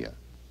Czechoslovakia.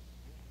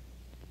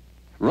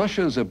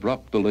 Russia's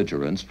abrupt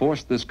belligerence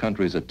forced this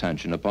country's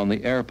attention upon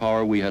the air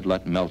power we had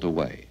let melt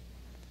away.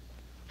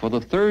 For the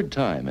third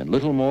time in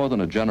little more than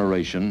a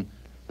generation,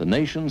 the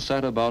nation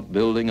set about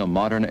building a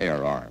modern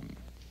air arm.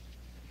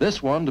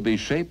 This one to be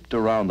shaped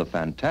around the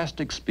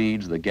fantastic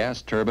speeds the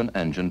gas turbine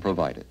engine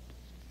provided.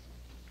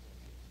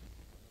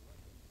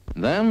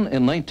 Then,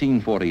 in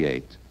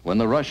 1948, when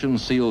the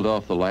Russians sealed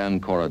off the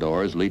land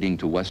corridors leading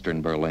to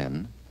western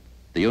Berlin,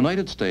 the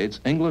United States,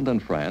 England,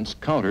 and France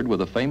countered with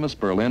a famous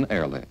Berlin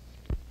airlift.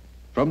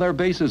 From their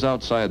bases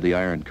outside the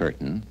Iron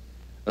Curtain,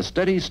 a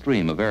steady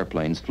stream of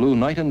airplanes flew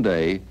night and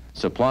day,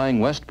 supplying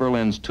West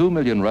Berlin's 2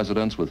 million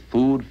residents with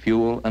food,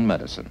 fuel, and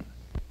medicine.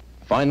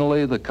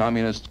 Finally, the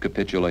communists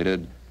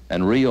capitulated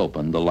and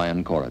reopened the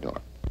land corridor.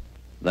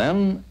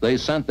 Then they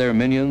sent their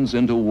minions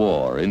into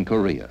war in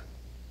Korea.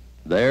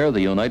 There, the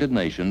United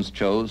Nations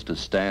chose to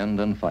stand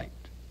and fight.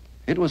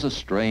 It was a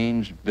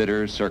strange,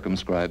 bitter,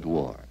 circumscribed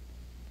war.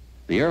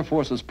 The Air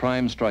Force's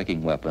prime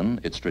striking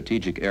weapon, its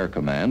Strategic Air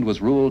Command,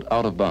 was ruled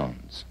out of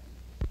bounds.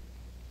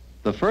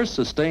 The first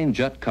sustained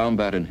jet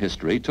combat in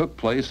history took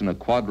place in a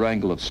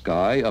quadrangle of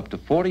sky up to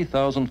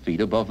 40,000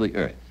 feet above the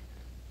earth,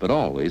 but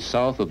always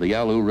south of the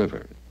Yalu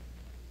River.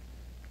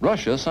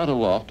 Russia sent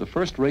aloft a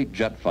first-rate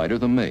jet fighter,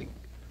 the MiG.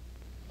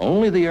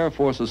 Only the Air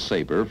Force's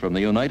Sabre from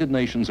the United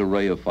Nations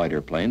array of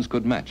fighter planes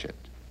could match it.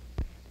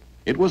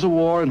 It was a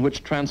war in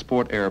which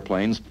transport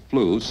airplanes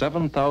flew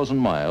 7,000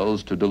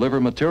 miles to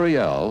deliver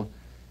materiel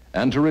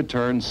and to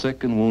return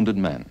sick and wounded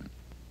men.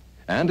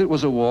 And it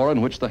was a war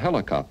in which the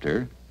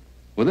helicopter,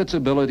 with its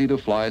ability to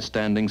fly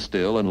standing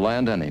still and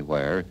land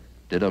anywhere,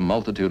 did a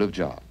multitude of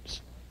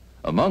jobs.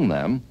 Among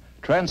them,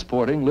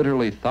 transporting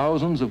literally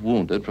thousands of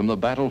wounded from the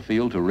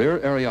battlefield to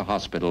rear area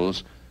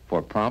hospitals for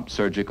prompt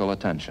surgical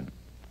attention.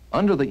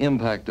 Under the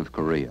impact of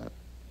Korea,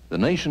 the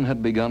nation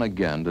had begun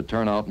again to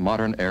turn out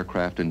modern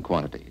aircraft in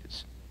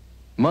quantities.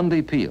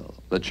 Mundy Peel,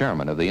 the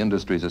chairman of the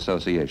Industries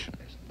Association.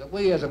 That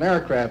we as an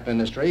aircraft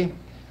industry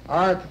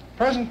are at the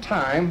present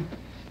time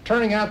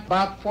turning out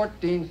about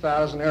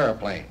 14,000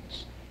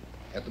 airplanes.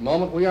 At the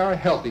moment, we are a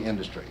healthy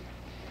industry.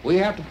 We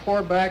have to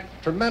pour back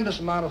a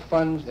tremendous amount of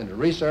funds into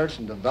research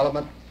and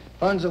development,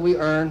 funds that we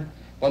earn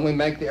when we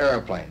make the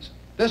airplanes.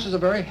 This is a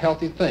very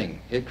healthy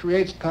thing. It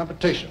creates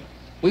competition.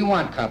 We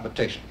want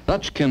competition.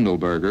 Dutch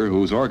Kindleberger,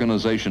 whose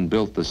organization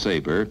built the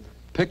Sabre,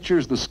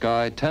 pictures the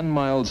sky 10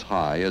 miles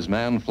high as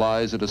man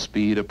flies at a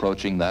speed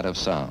approaching that of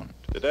sound.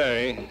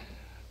 Today,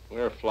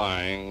 we're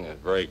flying at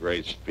very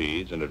great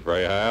speeds and at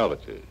very high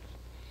altitudes.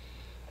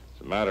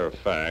 As a matter of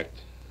fact,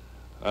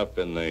 up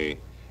in the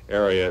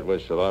area at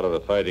which a lot of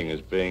the fighting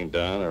is being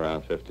done,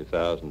 around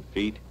 50,000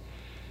 feet,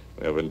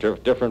 we have a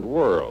different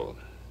world.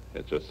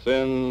 It's a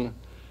thin,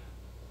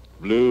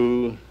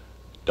 blue,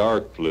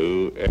 dark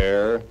blue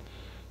air.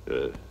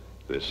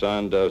 The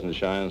sun doesn't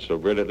shine so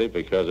brilliantly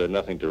because there's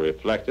nothing to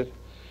reflect it.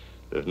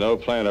 There's no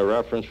plane of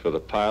reference for the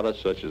pilot,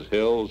 such as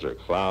hills or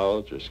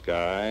clouds or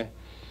sky.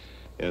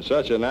 In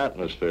such an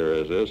atmosphere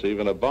as this,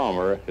 even a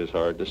bomber is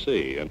hard to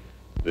see. And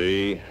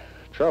the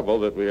trouble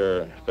that we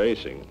are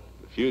facing,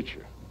 the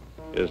future,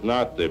 is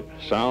not the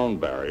sound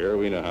barrier.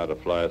 We know how to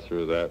fly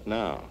through that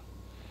now.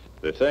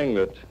 The thing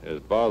that is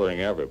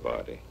bothering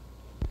everybody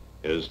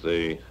is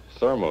the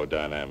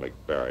thermodynamic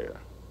barrier.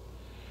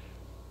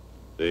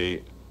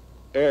 The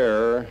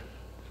air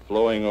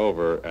flowing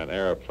over an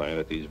airplane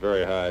at these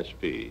very high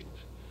speeds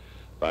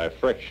by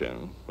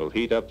friction will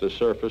heat up the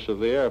surface of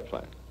the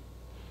airplane.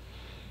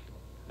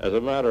 As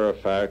a matter of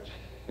fact,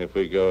 if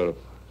we go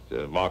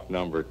to Mach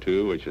number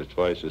 2, which is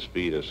twice the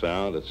speed of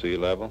sound at sea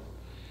level,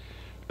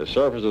 the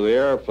surface of the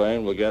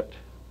airplane will get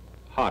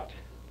hot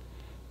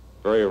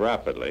very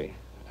rapidly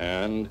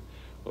and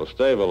will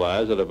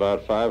stabilize at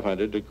about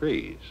 500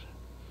 degrees.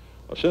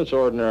 Well, since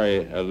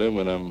ordinary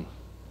aluminum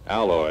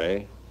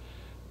alloy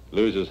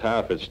loses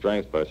half its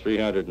strength by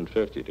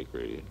 350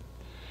 degrees,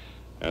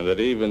 and that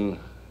even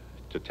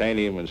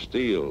titanium and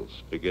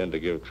steels begin to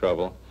give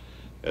trouble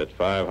at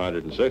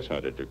 500 and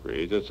 600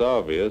 degrees, it's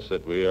obvious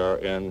that we are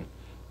in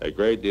a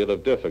great deal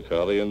of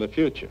difficulty in the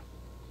future.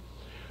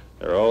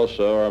 There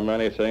also are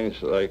many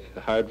things like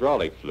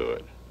hydraulic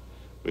fluid.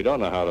 We don't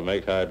know how to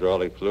make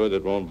hydraulic fluid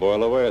that won't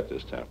boil away at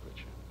this temperature.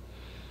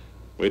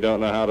 We don't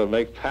know how to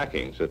make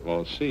packings that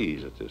won't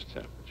seize at this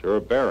temperature,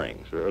 or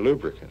bearings, or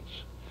lubricants.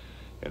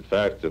 In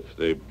fact, if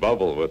the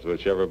bubble with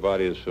which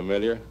everybody is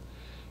familiar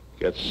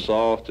gets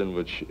soft and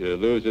would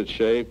lose its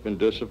shape and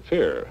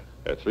disappear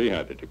at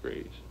 300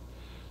 degrees.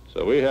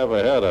 So we have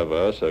ahead of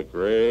us a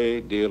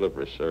great deal of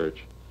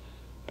research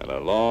and a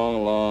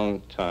long,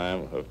 long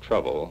time of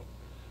trouble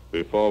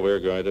before we're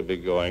going to be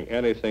going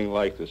anything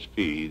like the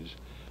speeds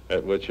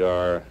at which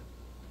our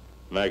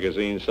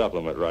magazine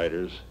supplement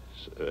writers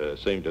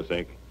seem to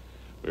think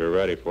we're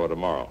ready for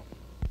tomorrow.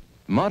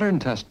 Modern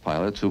test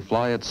pilots who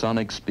fly at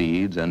sonic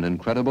speeds and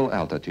incredible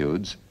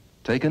altitudes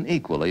take an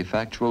equally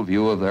factual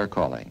view of their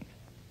calling.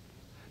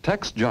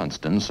 Tex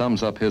Johnston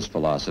sums up his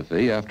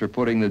philosophy after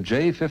putting the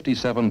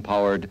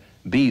J-57-powered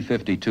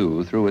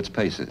B-52 through its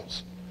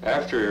paces.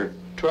 After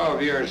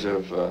 12 years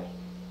of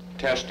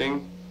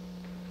testing,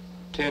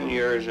 10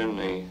 years in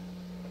the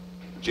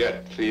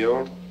jet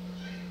field,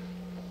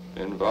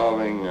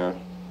 involving the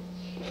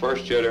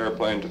first jet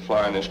airplane to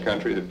fly in this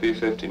country, the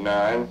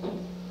P-59,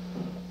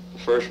 the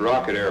first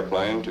rocket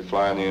airplane to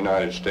fly in the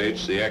United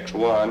States, the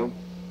X-1,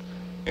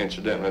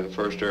 incidentally the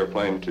first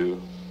airplane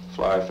to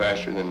fly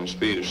faster than the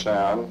speed of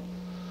sound,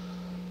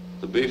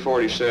 the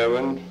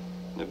B-47,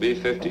 the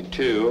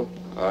B-52.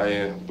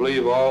 I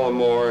believe all the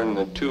more in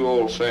the two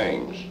old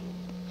sayings.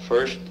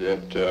 First,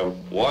 that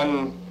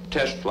one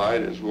test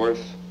flight is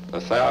worth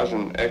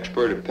 1,000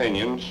 expert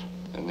opinions,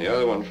 and the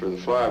other one for the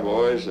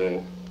flyboys,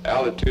 the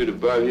altitude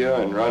above you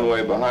and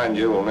runway behind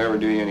you will never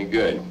do you any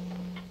good.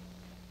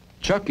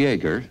 Chuck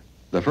Yeager,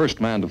 the first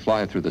man to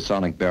fly through the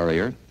sonic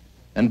barrier,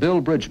 and Bill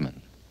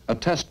Bridgman, a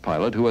test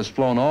pilot who has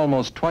flown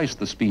almost twice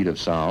the speed of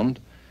sound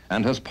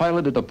and has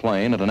piloted a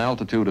plane at an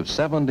altitude of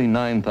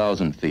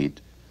 79,000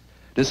 feet,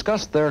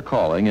 discussed their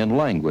calling in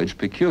language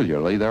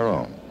peculiarly their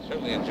own.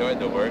 Certainly enjoyed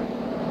the work.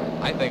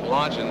 I think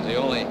launching's the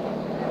only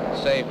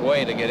safe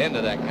way to get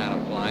into that kind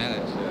of flying.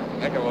 It's a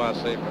heck of a lot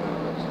safer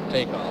than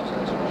takeoffs,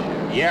 that's for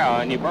sure.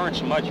 Yeah, and you burn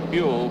so much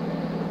fuel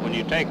when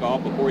you take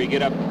off before you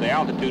get up to the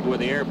altitude where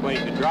the airplane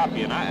can drop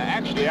you. And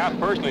I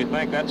personally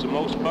think that's the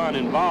most fun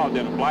involved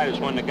in a flight is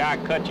when the guy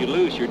cuts you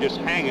loose. You're just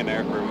hanging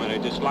there for a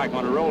minute, just like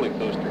on a roller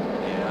coaster.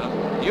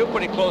 Yeah. You were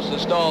pretty close to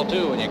stall,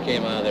 too, when you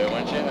came out of there,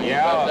 weren't you? When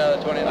yeah. You out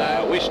of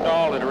 29? We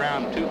stalled at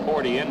around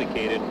 240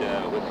 indicated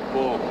with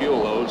full fuel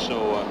load.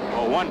 So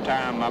one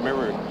time, I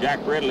remember Jack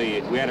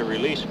Ridley, we had a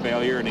release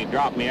failure, and he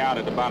dropped me out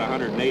at about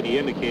 180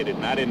 indicated,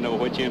 and I didn't know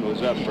which end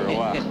was up for a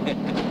while.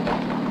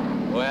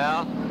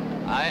 Well,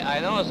 I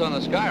noticed on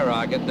the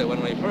skyrocket that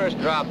when we first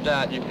dropped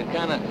out, you could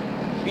kind of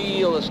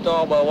feel the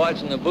stall by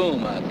watching the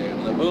boom out there.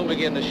 When the boom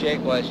began to shake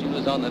while she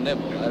was on the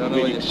nipple. I don't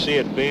know. You can see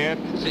it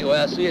bend? See it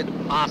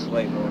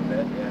oscillate a little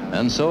bit, yeah.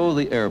 And so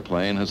the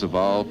airplane has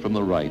evolved from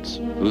the Wrights,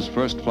 whose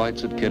first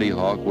flights at Kitty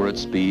Hawk were at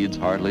speeds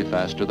hardly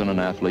faster than an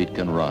athlete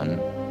can run,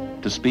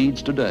 to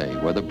speeds today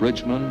where the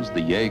Bridgmans,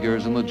 the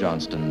Yeagers, and the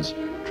Johnstons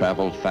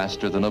travel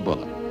faster than a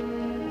bullet.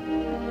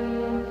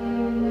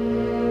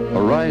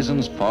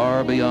 Horizons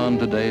far beyond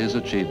today's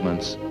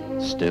achievements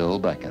still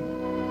beckon.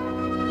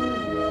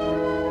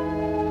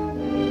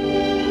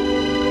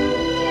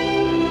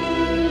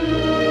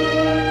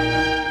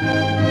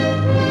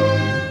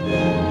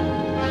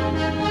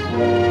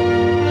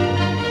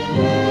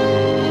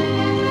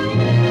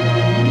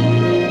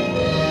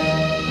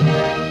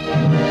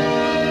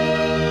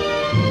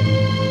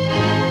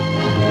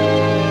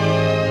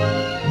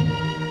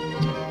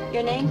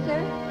 Your name,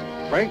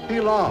 sir? Frank P.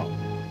 Long.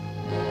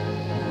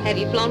 Have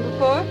you flown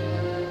before?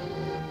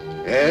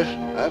 Yes,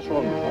 I've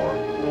flown before.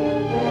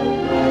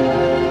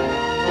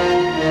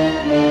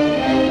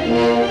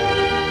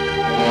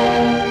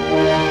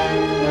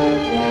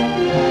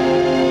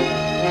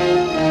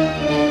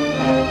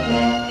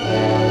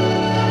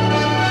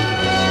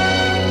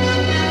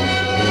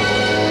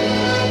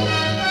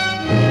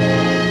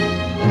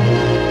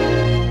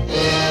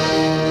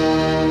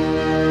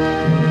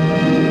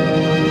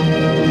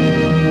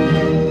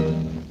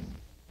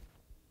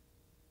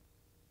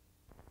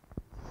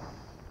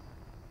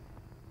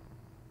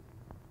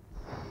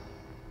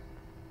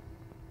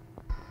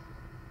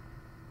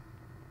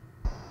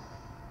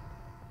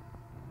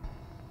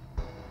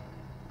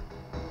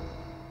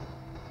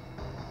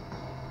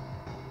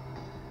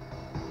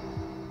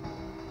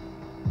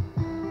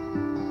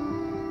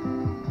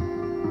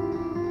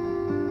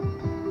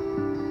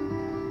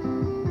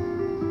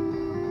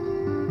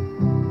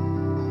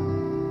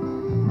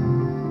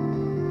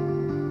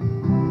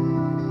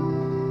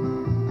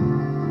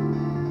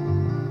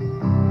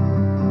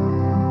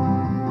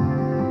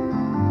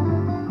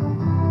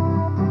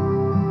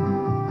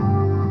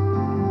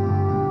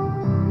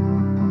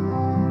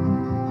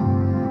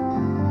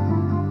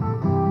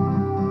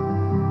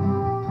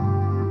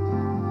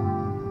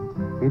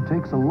 It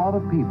takes a lot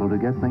of people to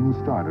get things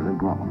started at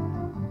Grumman,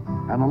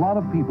 and a lot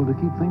of people to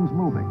keep things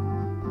moving.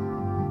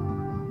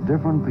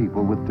 Different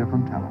people with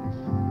different talents,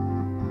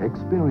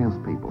 experienced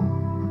people,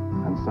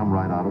 and some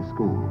right out of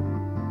school.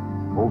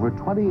 Over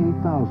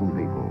 28,000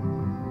 people,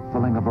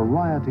 filling a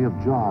variety of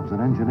jobs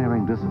and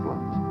engineering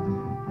disciplines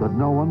that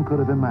no one could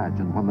have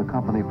imagined when the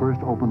company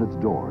first opened its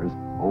doors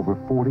over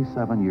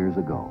 47 years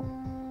ago.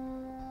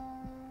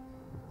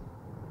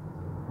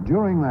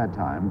 During that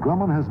time,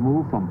 Grumman has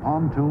moved from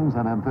pontoons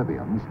and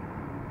amphibians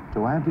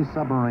to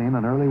anti-submarine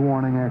and early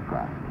warning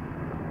aircraft.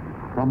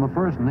 From the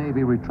first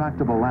Navy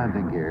retractable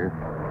landing gear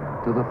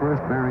to the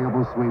first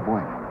variable sweep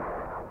wing.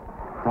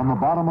 From the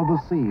bottom of the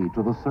sea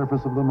to the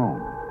surface of the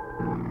moon.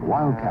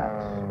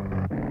 Wildcats,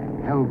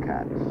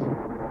 Hellcats,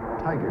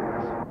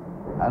 Tigers,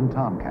 and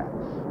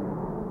Tomcats.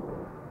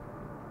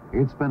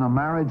 It's been a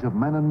marriage of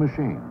men and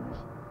machines,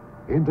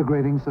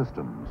 integrating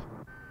systems,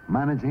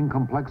 managing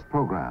complex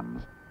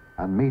programs,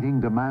 and meeting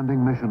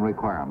demanding mission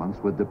requirements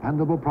with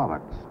dependable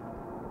products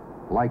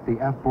like the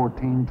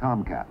F-14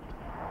 Tomcat.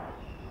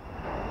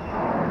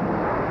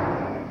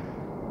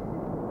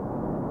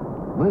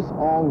 This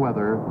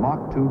all-weather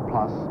Mach 2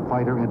 Plus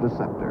fighter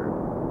interceptor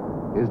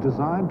is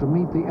designed to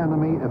meet the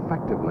enemy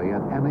effectively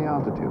at any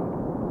altitude.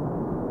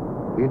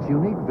 Its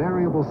unique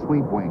variable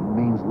sweep wing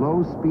means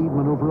low-speed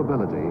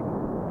maneuverability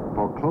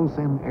for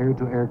close-in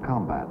air-to-air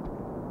combat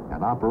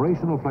and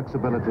operational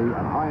flexibility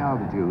at high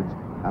altitudes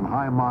and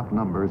high Mach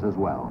numbers as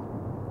well.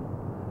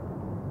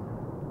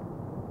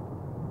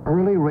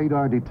 Early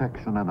radar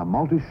detection and a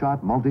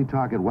multi-shot,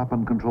 multi-target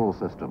weapon control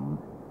system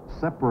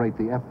separate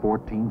the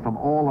F-14 from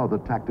all other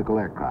tactical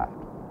aircraft.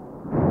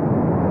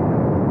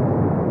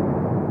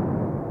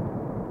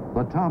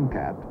 The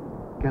Tomcat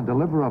can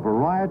deliver a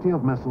variety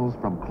of missiles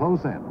from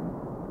close in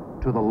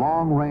to the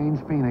long-range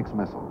Phoenix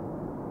missile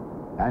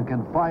and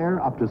can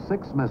fire up to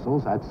 6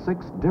 missiles at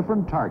 6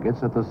 different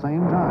targets at the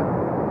same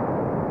time.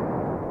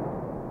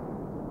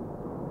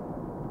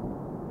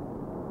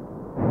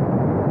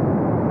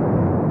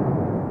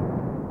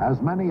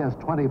 As many as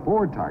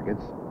 24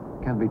 targets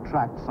can be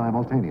tracked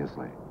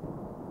simultaneously.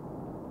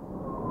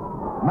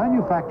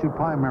 Manufactured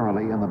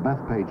primarily in the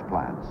Bethpage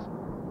plants,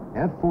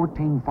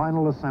 F-14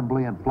 final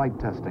assembly and flight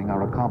testing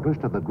are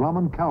accomplished at the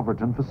Grumman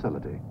Calverton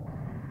facility.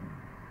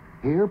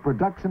 Here,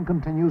 production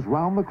continues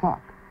round the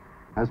clock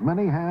as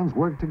many hands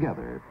work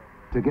together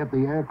to get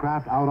the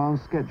aircraft out on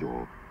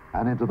schedule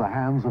and into the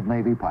hands of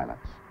Navy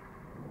pilots.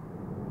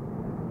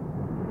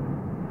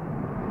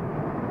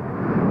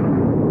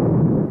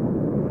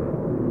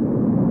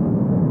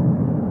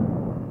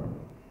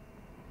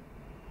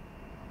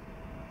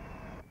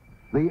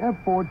 The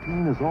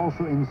F-14 is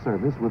also in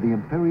service with the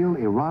Imperial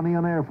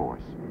Iranian Air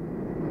Force.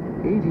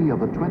 80 of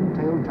the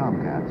twin-tailed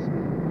Tomcats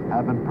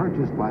have been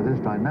purchased by this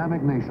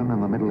dynamic nation in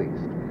the Middle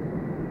East.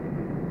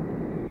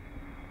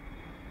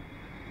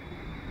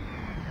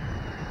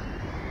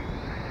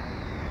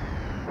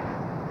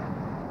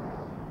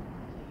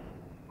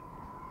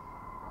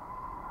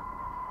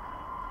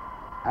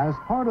 As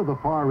part of the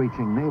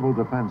far-reaching Naval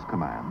Defense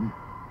Command,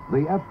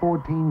 the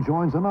F-14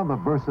 joins another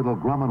versatile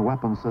Grumman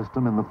weapon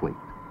system in the fleet,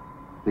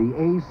 the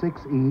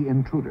A-6E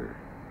Intruder,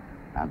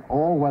 an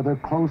all-weather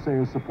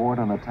close-air support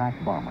and attack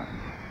bomber.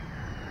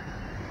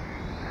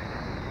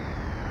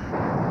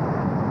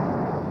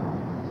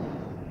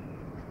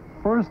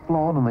 First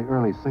flown in the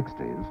early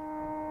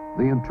 60s,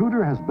 the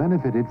Intruder has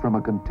benefited from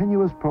a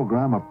continuous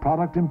program of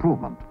product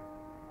improvement,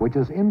 which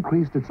has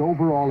increased its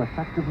overall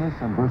effectiveness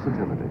and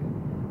versatility.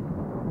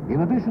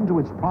 In addition to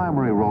its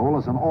primary role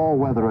as an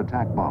all-weather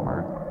attack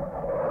bomber,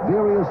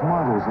 various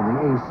models in the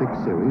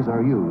A-6 series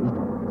are used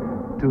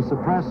to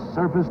suppress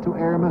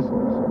surface-to-air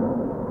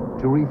missiles,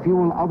 to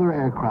refuel other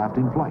aircraft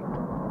in flight,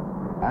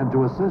 and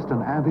to assist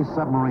in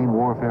anti-submarine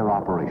warfare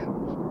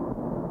operations.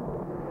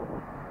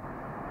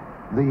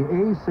 The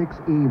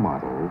A-6E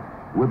model,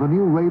 with a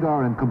new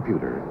radar and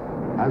computer,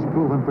 has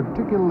proven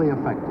particularly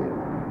effective,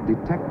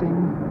 detecting,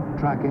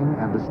 tracking,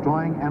 and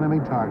destroying enemy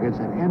targets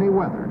in any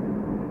weather,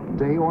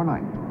 day or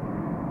night,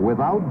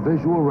 without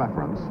visual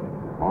reference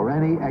or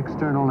any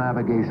external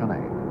navigation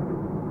aid.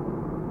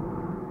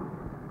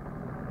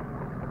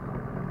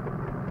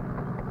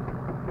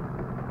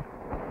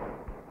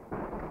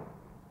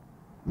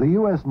 The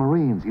U.S.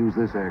 Marines use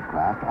this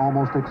aircraft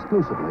almost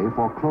exclusively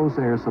for close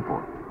air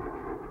support.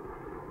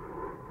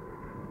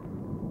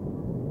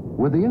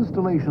 With the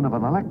installation of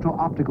an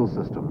electro-optical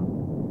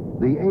system,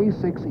 the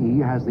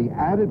A-6E has the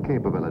added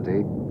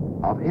capability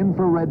of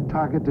infrared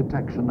target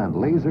detection and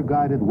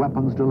laser-guided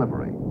weapons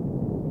delivery.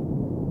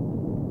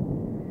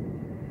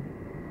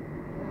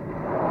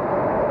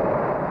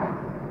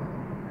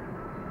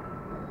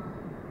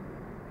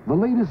 The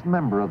latest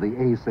member of the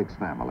A-6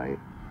 family,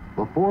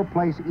 the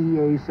 4-place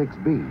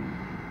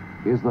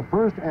EA-6B, is the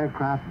first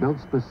aircraft built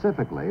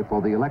specifically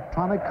for the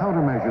electronic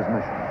countermeasures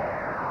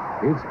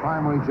mission. Its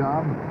primary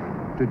job,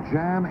 to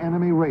jam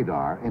enemy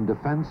radar in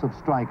defense of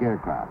strike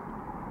aircraft.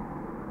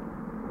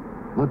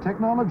 The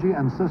technology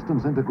and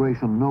systems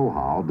integration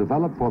know-how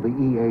developed for the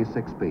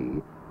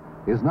EA-6B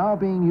is now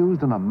being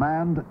used in a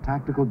manned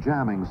tactical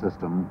jamming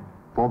system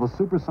for the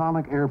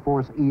supersonic Air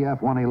Force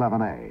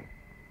EF-111A.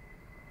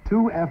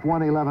 Two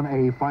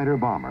F-111A fighter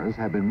bombers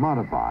have been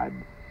modified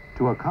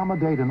to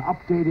accommodate an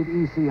updated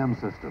ECM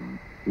system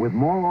with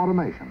more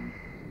automation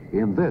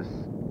in this,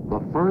 the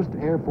first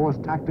Air Force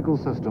tactical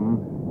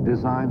system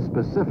designed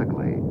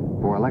specifically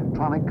for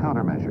electronic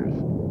countermeasures.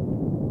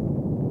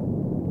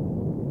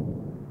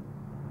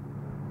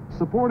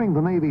 Supporting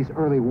the Navy's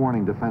early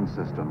warning defense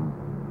system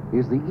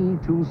is the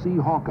E-2C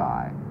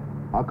Hawkeye,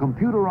 a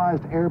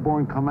computerized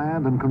airborne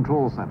command and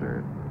control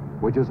center,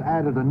 which has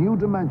added a new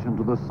dimension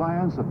to the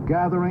science of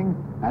gathering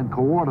and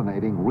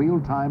coordinating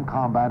real-time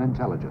combat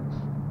intelligence.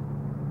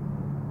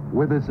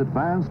 With its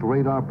advanced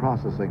radar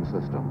processing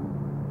system,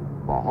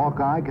 the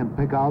Hawkeye can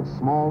pick out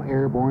small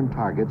airborne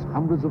targets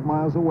hundreds of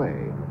miles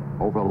away,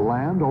 over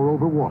land or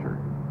over water,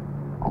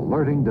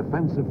 alerting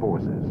defensive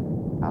forces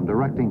and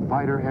directing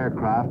fighter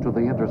aircraft to the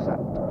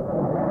intercept.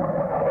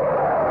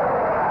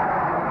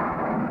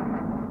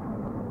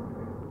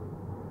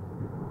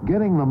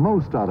 Getting the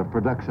most out of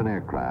production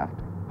aircraft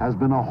has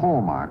been a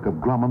hallmark of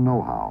Grumman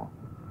know-how,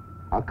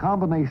 a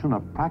combination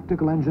of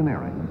practical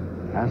engineering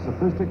and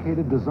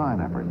sophisticated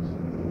design efforts.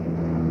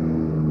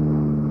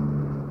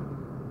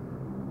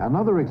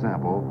 Another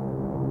example,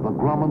 the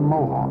Grumman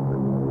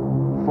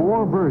Mohawk.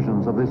 4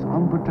 versions of this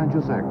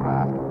unpretentious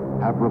aircraft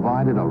have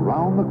provided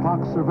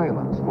around-the-clock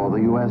surveillance for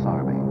the U.S.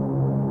 Army.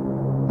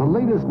 The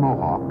latest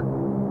Mohawk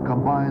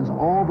combines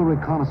all the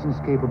reconnaissance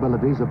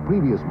capabilities of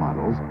previous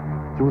models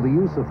through the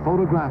use of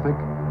photographic,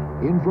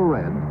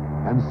 infrared,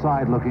 and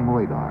side-looking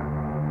radar.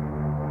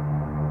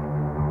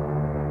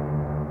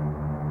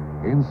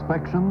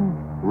 Inspection,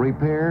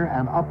 repair,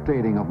 and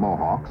updating of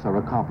Mohawks are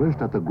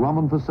accomplished at the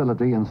Grumman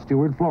facility in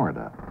Stewart,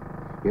 Florida.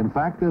 In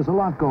fact, there's a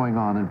lot going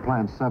on in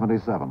Plant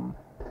 77,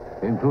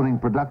 including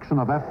production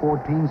of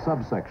F-14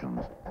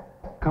 subsections,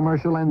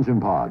 commercial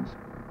engine pods,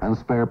 and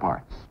spare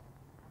parts.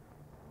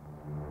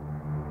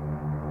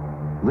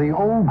 The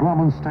old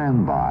Grumman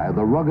standby,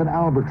 the rugged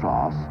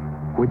Albatross,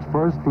 which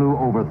first flew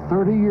over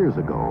 30 years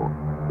ago,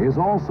 is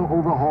also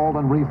overhauled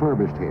and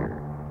refurbished here.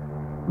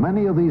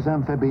 Many of these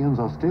amphibians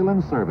are still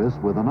in service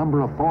with a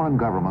number of foreign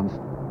governments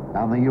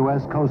and the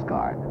U.S. Coast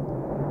Guard.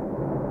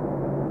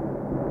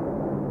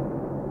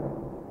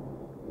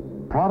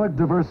 Product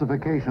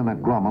diversification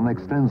at Grumman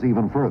extends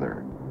even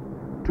further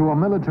to a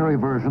military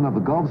version of the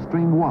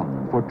Gulfstream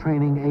 1 for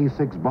training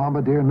A-6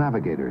 bombardier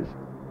navigators,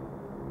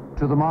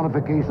 to the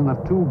modification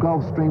of 2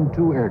 Gulfstream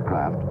 2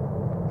 aircraft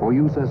for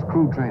use as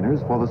crew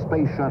trainers for the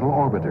Space Shuttle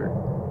Orbiter,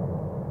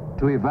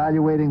 to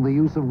evaluating the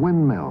use of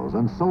windmills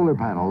and solar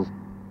panels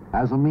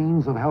as a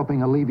means of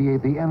helping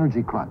alleviate the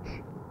energy crunch,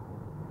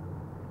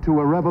 to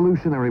a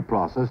revolutionary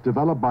process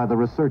developed by the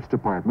research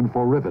department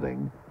for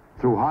riveting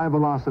through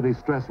high-velocity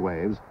stress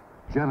waves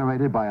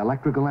generated by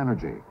electrical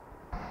energy,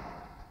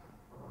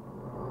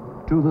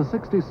 to the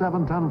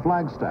 67-ton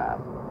Flagstaff,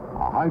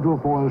 a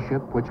hydrofoil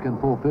ship which can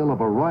fulfill a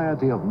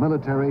variety of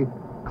military,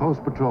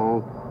 coast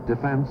patrol,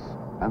 defense,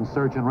 and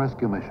search and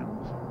rescue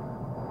missions,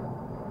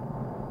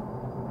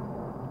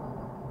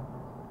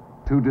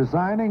 to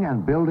designing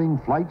and building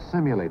flight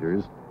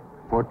simulators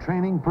for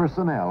training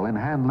personnel in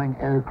handling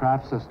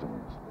aircraft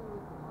systems.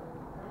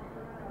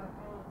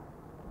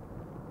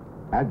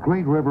 At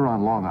Great River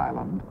on Long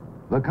Island,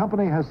 the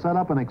company has set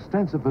up an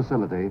extensive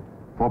facility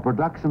for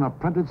production of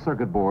printed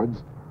circuit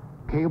boards,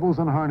 cables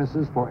and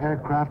harnesses for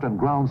aircraft and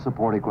ground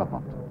support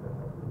equipment.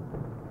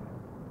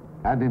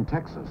 And in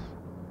Texas,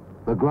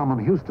 the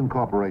Grumman Houston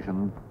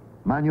Corporation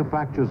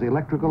manufactures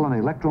electrical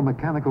and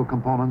electromechanical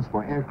components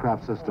for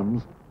aircraft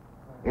systems,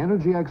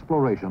 energy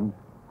exploration,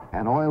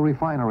 and oil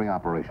refinery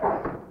operations.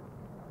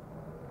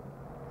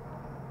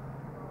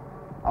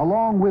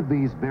 Along with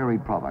these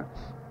varied products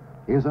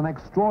is an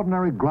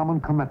extraordinary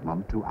Grumman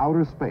commitment to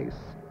outer space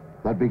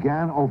that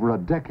began over a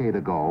decade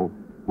ago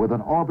with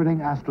an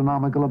orbiting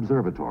astronomical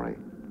observatory.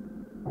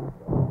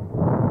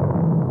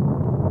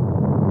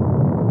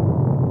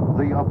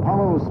 The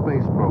Apollo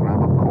space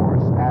program, of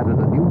course, added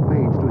a new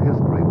page to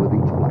history with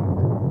each flight.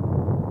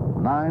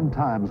 9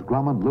 times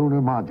Grumman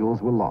lunar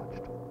modules were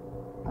launched,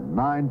 and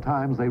 9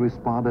 times they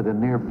responded in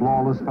near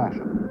flawless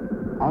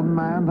fashion,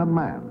 unmanned and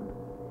manned,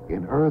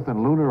 in Earth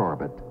and lunar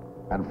orbit,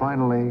 and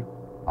finally,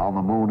 on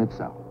the moon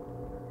itself.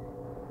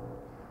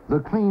 The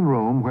clean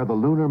room where the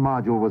lunar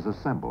module was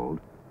assembled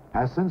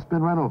has since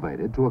been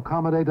renovated to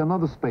accommodate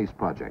another space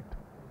project,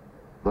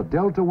 the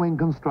Delta Wing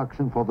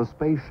construction for the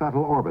Space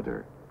Shuttle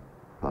Orbiter,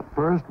 the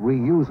first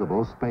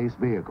reusable space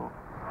vehicle.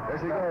 There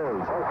she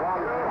goes.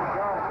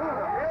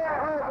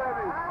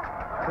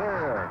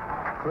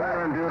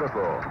 Clear and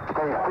beautiful.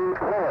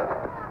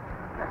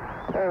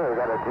 There, we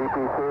got a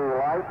GPC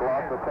light,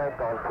 lots of tech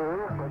on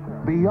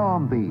 2.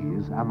 Beyond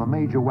these and the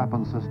major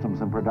weapon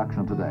systems in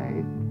production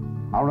today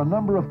are a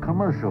number of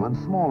commercial and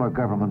smaller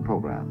government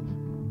programs.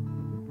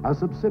 A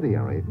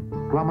subsidiary,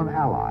 Grumman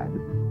Allied,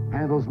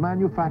 handles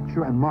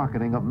manufacture and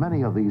marketing of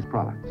many of these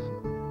products.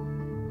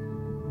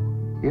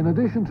 In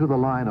addition to the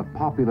line of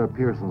popular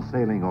Pearson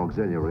sailing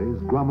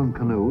auxiliaries, Grumman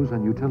canoes,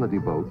 and utility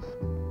boats,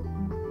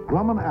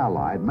 Grumman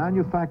Allied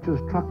manufactures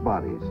truck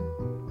bodies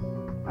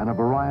and a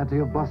variety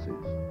of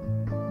buses,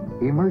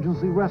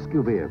 emergency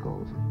rescue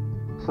vehicles,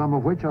 some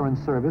of which are in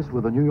service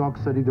with the New York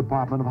City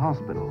Department of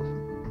Hospitals,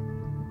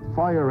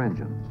 fire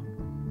engines,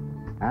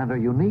 and a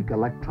unique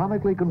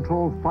electronically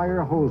controlled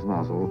fire hose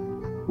nozzle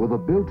with a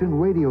built-in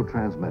radio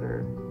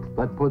transmitter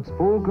that puts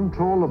full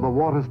control of the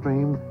water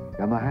stream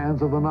in the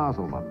hands of the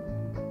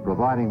nozzleman,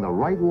 providing the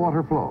right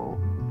water flow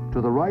to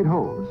the right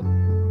hose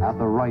at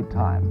the right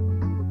time.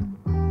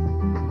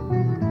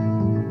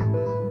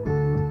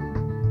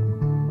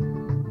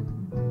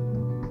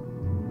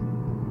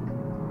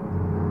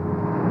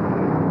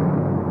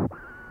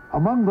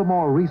 Among the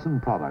more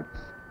recent products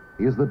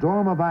is the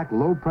Dormavac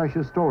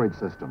low-pressure storage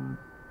system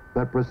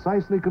that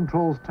precisely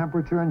controls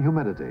temperature and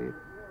humidity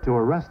to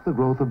arrest the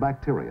growth of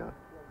bacteria.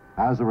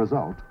 As a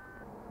result,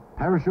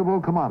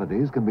 perishable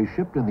commodities can be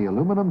shipped in the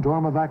aluminum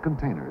Dormavac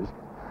containers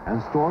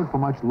and stored for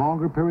much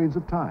longer periods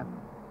of time,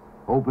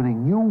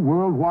 opening new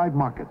worldwide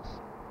markets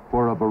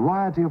for a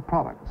variety of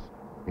products,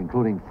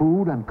 including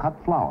food and cut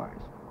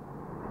flowers.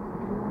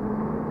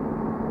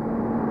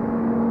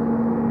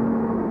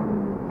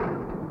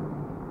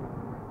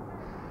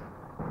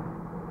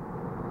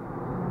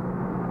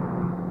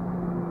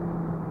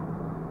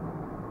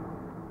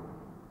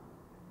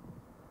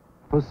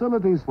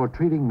 Facilities for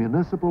treating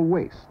municipal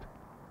waste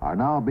are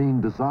now being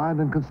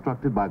designed and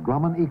constructed by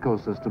Grumman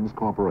Ecosystems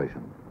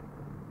Corporation.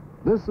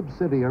 This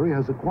subsidiary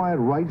has acquired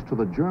rights to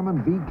the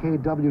German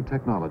VKW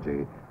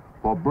technology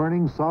for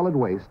burning solid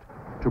waste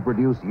to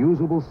produce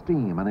usable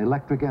steam and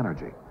electric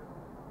energy.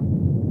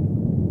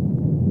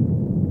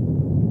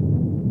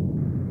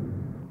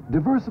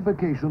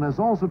 Diversification has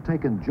also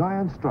taken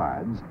giant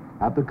strides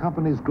at the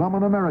company's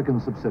Grumman American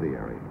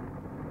subsidiary.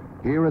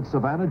 Here at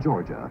Savannah,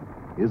 Georgia,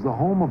 is the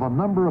home of a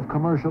number of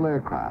commercial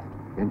aircraft,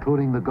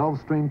 including the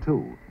Gulfstream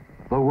II,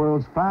 the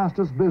world's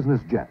fastest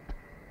business jet,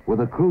 with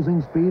a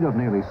cruising speed of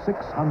nearly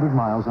 600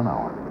 miles an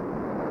hour.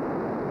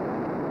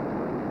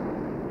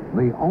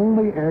 The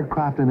only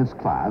aircraft in its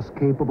class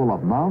capable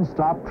of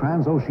non-stop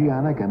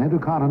transoceanic and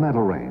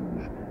intercontinental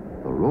range,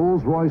 the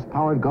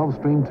Rolls-Royce-powered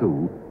Gulfstream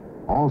II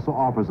also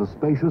offers a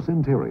spacious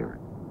interior.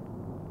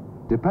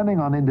 Depending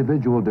on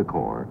individual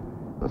decor,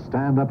 the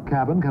stand-up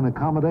cabin can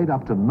accommodate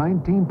up to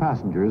 19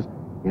 passengers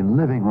in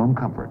living room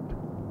comfort.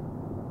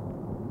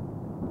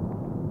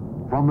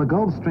 From the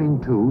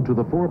Gulfstream II to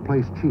the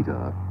four-place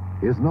Cheetah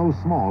is no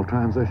small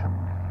transition,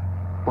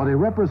 but it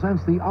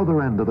represents the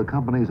other end of the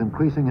company's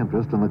increasing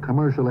interest in the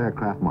commercial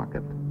aircraft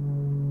market.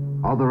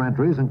 Other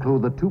entries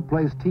include the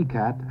two-place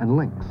T-Cat and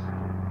Lynx,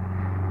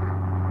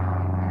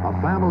 a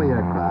family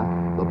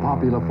aircraft, the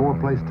popular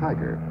four-place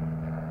Tiger,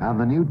 and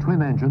the new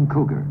twin-engine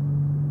Cougar.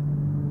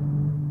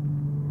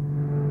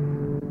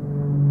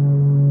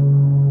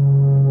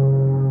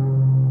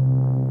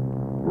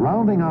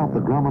 Rounding out the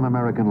Grumman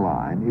American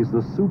line is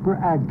the Super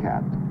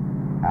AgCat,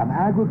 an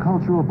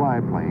agricultural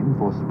biplane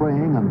for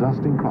spraying and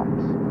dusting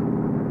crops.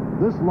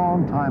 This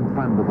longtime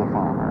friend of the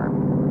farmer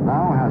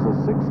now has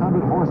a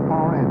 600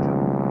 horsepower engine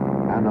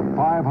and a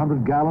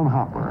 500-gallon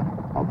hopper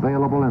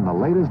available in the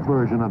latest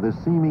version of this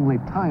seemingly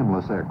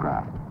timeless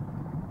aircraft.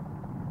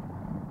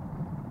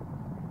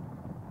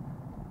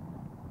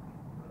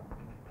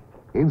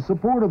 In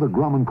support of the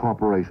Grumman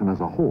Corporation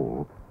as a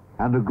whole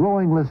and a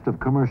growing list of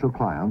commercial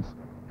clients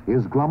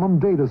is Grumman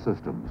Data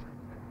Systems,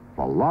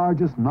 the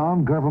largest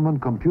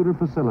non-government computer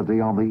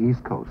facility on the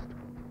East Coast.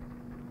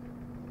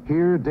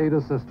 Here, Data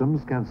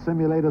Systems can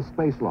simulate a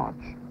space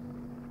launch,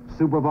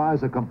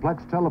 supervise a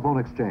complex telephone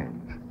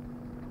exchange,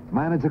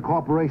 manage a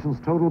corporation's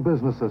total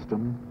business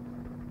system,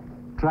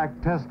 track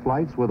test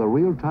flights with a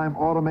real-time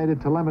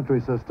automated telemetry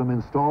system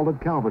installed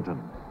at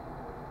Calverton,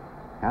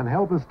 and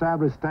help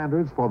establish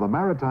standards for the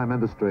maritime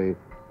industry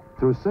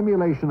through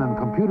simulation and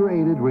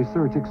computer-aided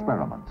research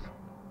experiments.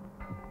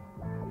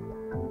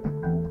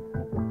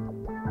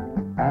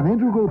 An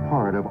integral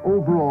part of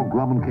overall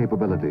Grumman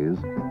capabilities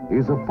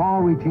is a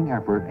far-reaching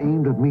effort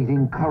aimed at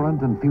meeting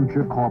current and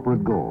future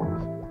corporate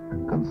goals.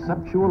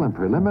 Conceptual and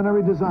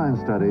preliminary design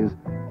studies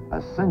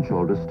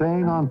essential to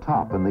staying on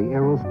top in the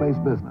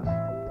aerospace business.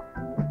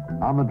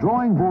 On the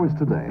drawing boards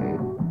today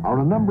are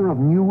a number of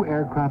new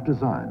aircraft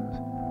designs,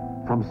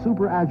 from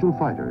super agile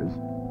fighters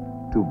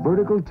to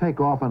vertical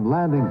takeoff and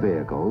landing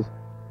vehicles,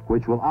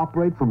 which will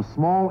operate from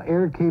small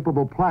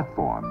air-capable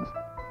platforms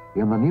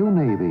in the new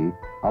Navy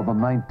of the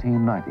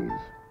 1990s.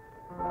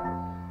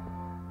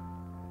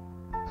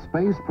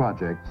 Space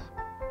projects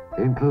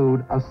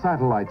include a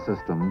satellite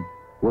system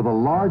with a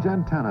large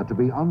antenna to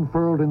be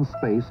unfurled in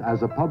space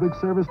as a public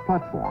service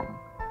platform,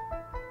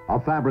 a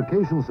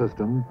fabrication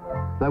system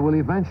that will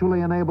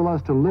eventually enable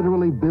us to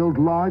literally build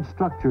large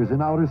structures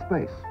in outer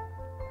space,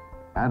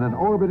 and an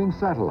orbiting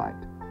satellite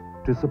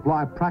to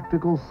supply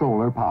practical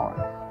solar power.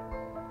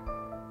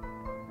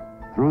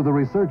 Through the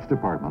research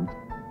department,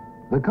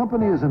 the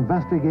company is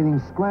investigating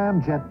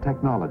scramjet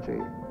technology,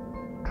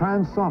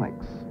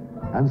 transonics,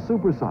 and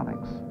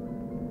supersonics,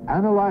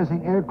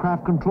 analyzing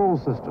aircraft control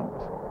systems,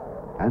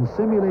 and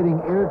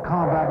simulating air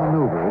combat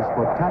maneuvers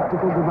for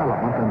tactical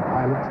development and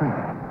pilot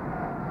training.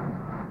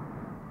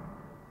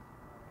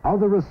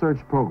 Other research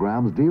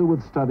programs deal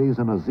with studies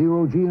in a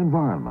zero-G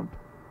environment,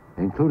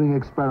 including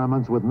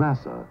experiments with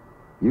NASA,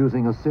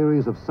 using a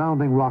series of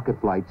sounding rocket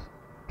flights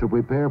to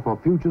prepare for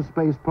future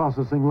space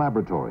processing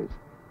laboratories.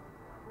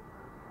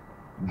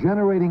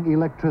 Generating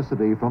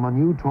electricity from a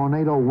new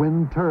tornado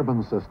wind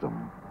turbine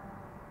system.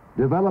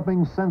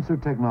 Developing sensor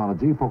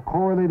technology for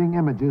correlating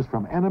images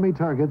from enemy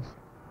targets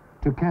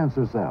to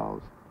cancer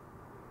cells.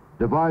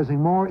 Devising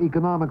more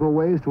economical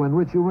ways to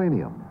enrich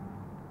uranium.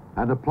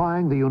 And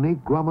applying the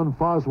unique Grumman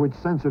Foswich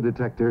sensor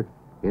detector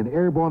in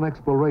airborne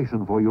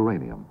exploration for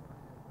uranium.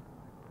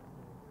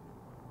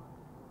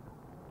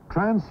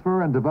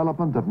 Transfer and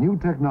development of new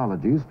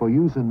technologies for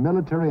use in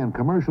military and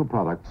commercial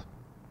products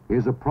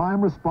is a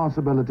prime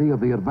responsibility of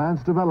the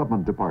Advanced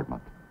Development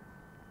Department.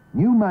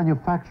 New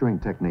manufacturing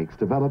techniques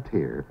developed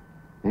here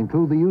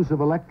include the use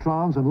of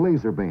electrons and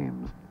laser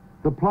beams,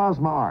 the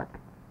plasma arc,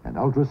 and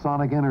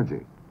ultrasonic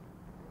energy.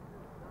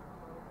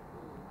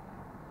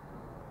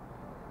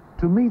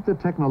 To meet the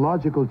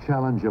technological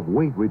challenge of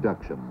weight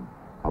reduction,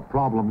 a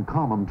problem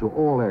common to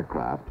all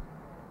aircraft,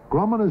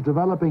 Grumman is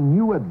developing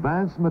new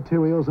advanced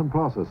materials and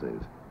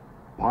processes,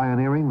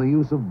 pioneering the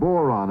use of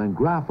boron and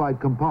graphite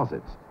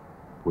composites,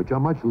 which are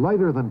much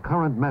lighter than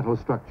current metal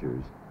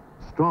structures,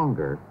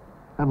 stronger,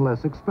 and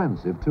less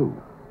expensive too.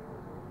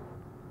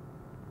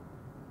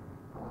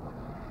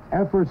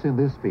 Efforts in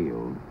this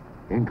field,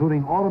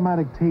 including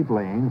automatic tape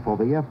laying for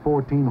the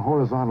F-14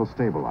 horizontal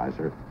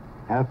stabilizer,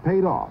 have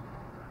paid off,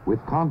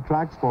 with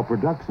contracts for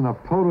production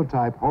of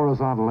prototype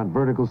horizontal and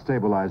vertical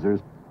stabilizers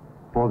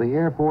for the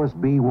Air Force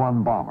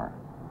B-1 bomber.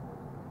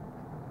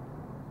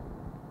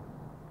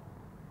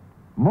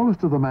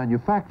 Most of the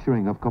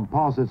manufacturing of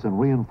composites and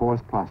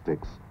reinforced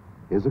plastics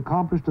is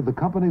accomplished at the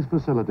company's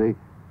facility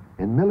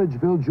in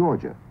Milledgeville,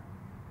 Georgia,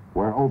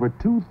 where over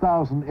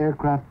 2,000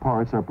 aircraft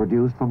parts are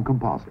produced from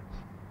composites.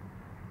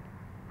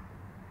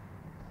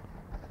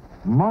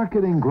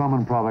 Marketing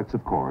Grumman products,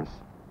 of course,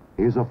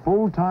 is a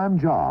full-time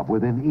job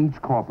within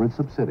each corporate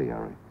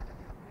subsidiary.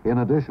 In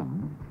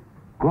addition,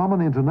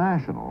 Grumman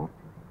International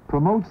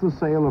promotes the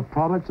sale of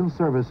products and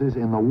services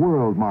in the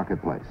world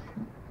marketplace.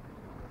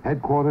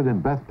 Headquartered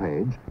in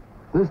Bethpage,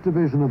 this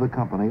division of the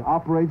company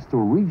operates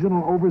through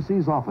regional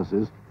overseas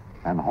offices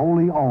and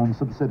wholly owned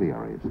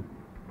subsidiaries.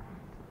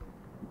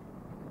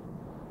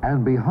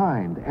 And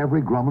behind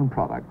every Grumman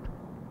product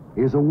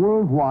is a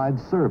worldwide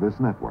service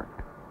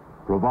network,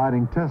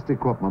 providing test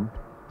equipment,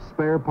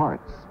 spare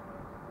parts,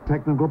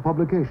 technical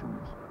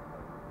publications,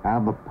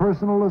 and the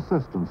personal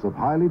assistance of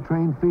highly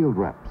trained field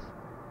reps,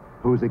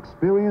 whose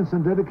experience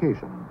and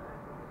dedication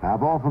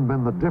have often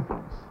been the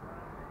difference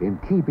in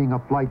keeping a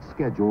flight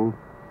scheduled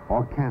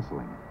or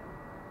canceling it.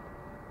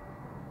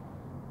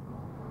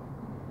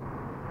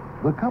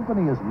 The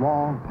company has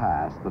long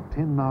passed the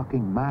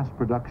tin-knocking mass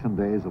production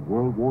days of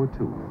World War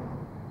II,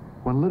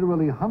 when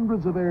literally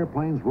hundreds of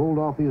airplanes rolled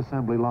off the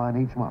assembly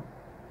line each month.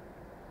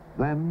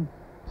 Then,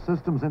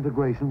 systems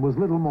integration was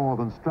little more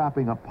than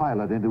strapping a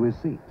pilot into his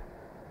seat.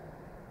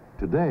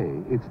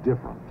 Today, it's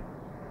different.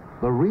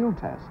 The real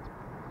test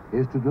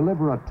is to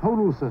deliver a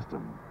total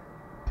system,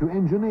 to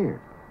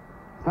engineer,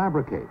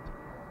 fabricate,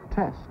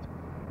 test,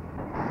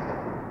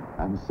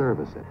 and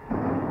service it.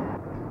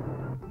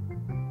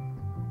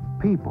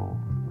 People,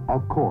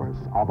 of course,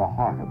 are the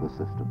heart of the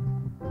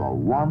system, the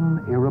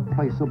one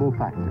irreplaceable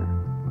factor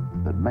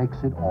that makes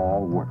it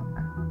all work.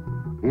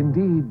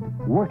 Indeed,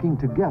 working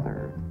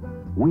together,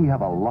 we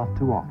have a lot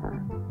to offer,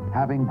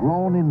 having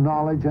grown in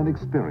knowledge and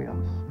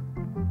experience,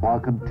 while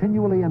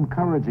continually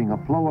encouraging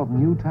a flow of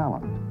new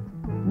talent,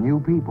 new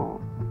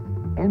people,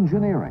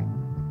 engineering,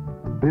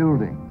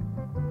 building,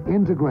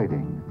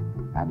 integrating,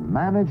 and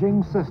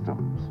managing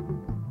systems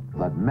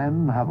that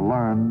men have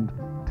learned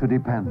to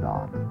depend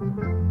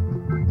on.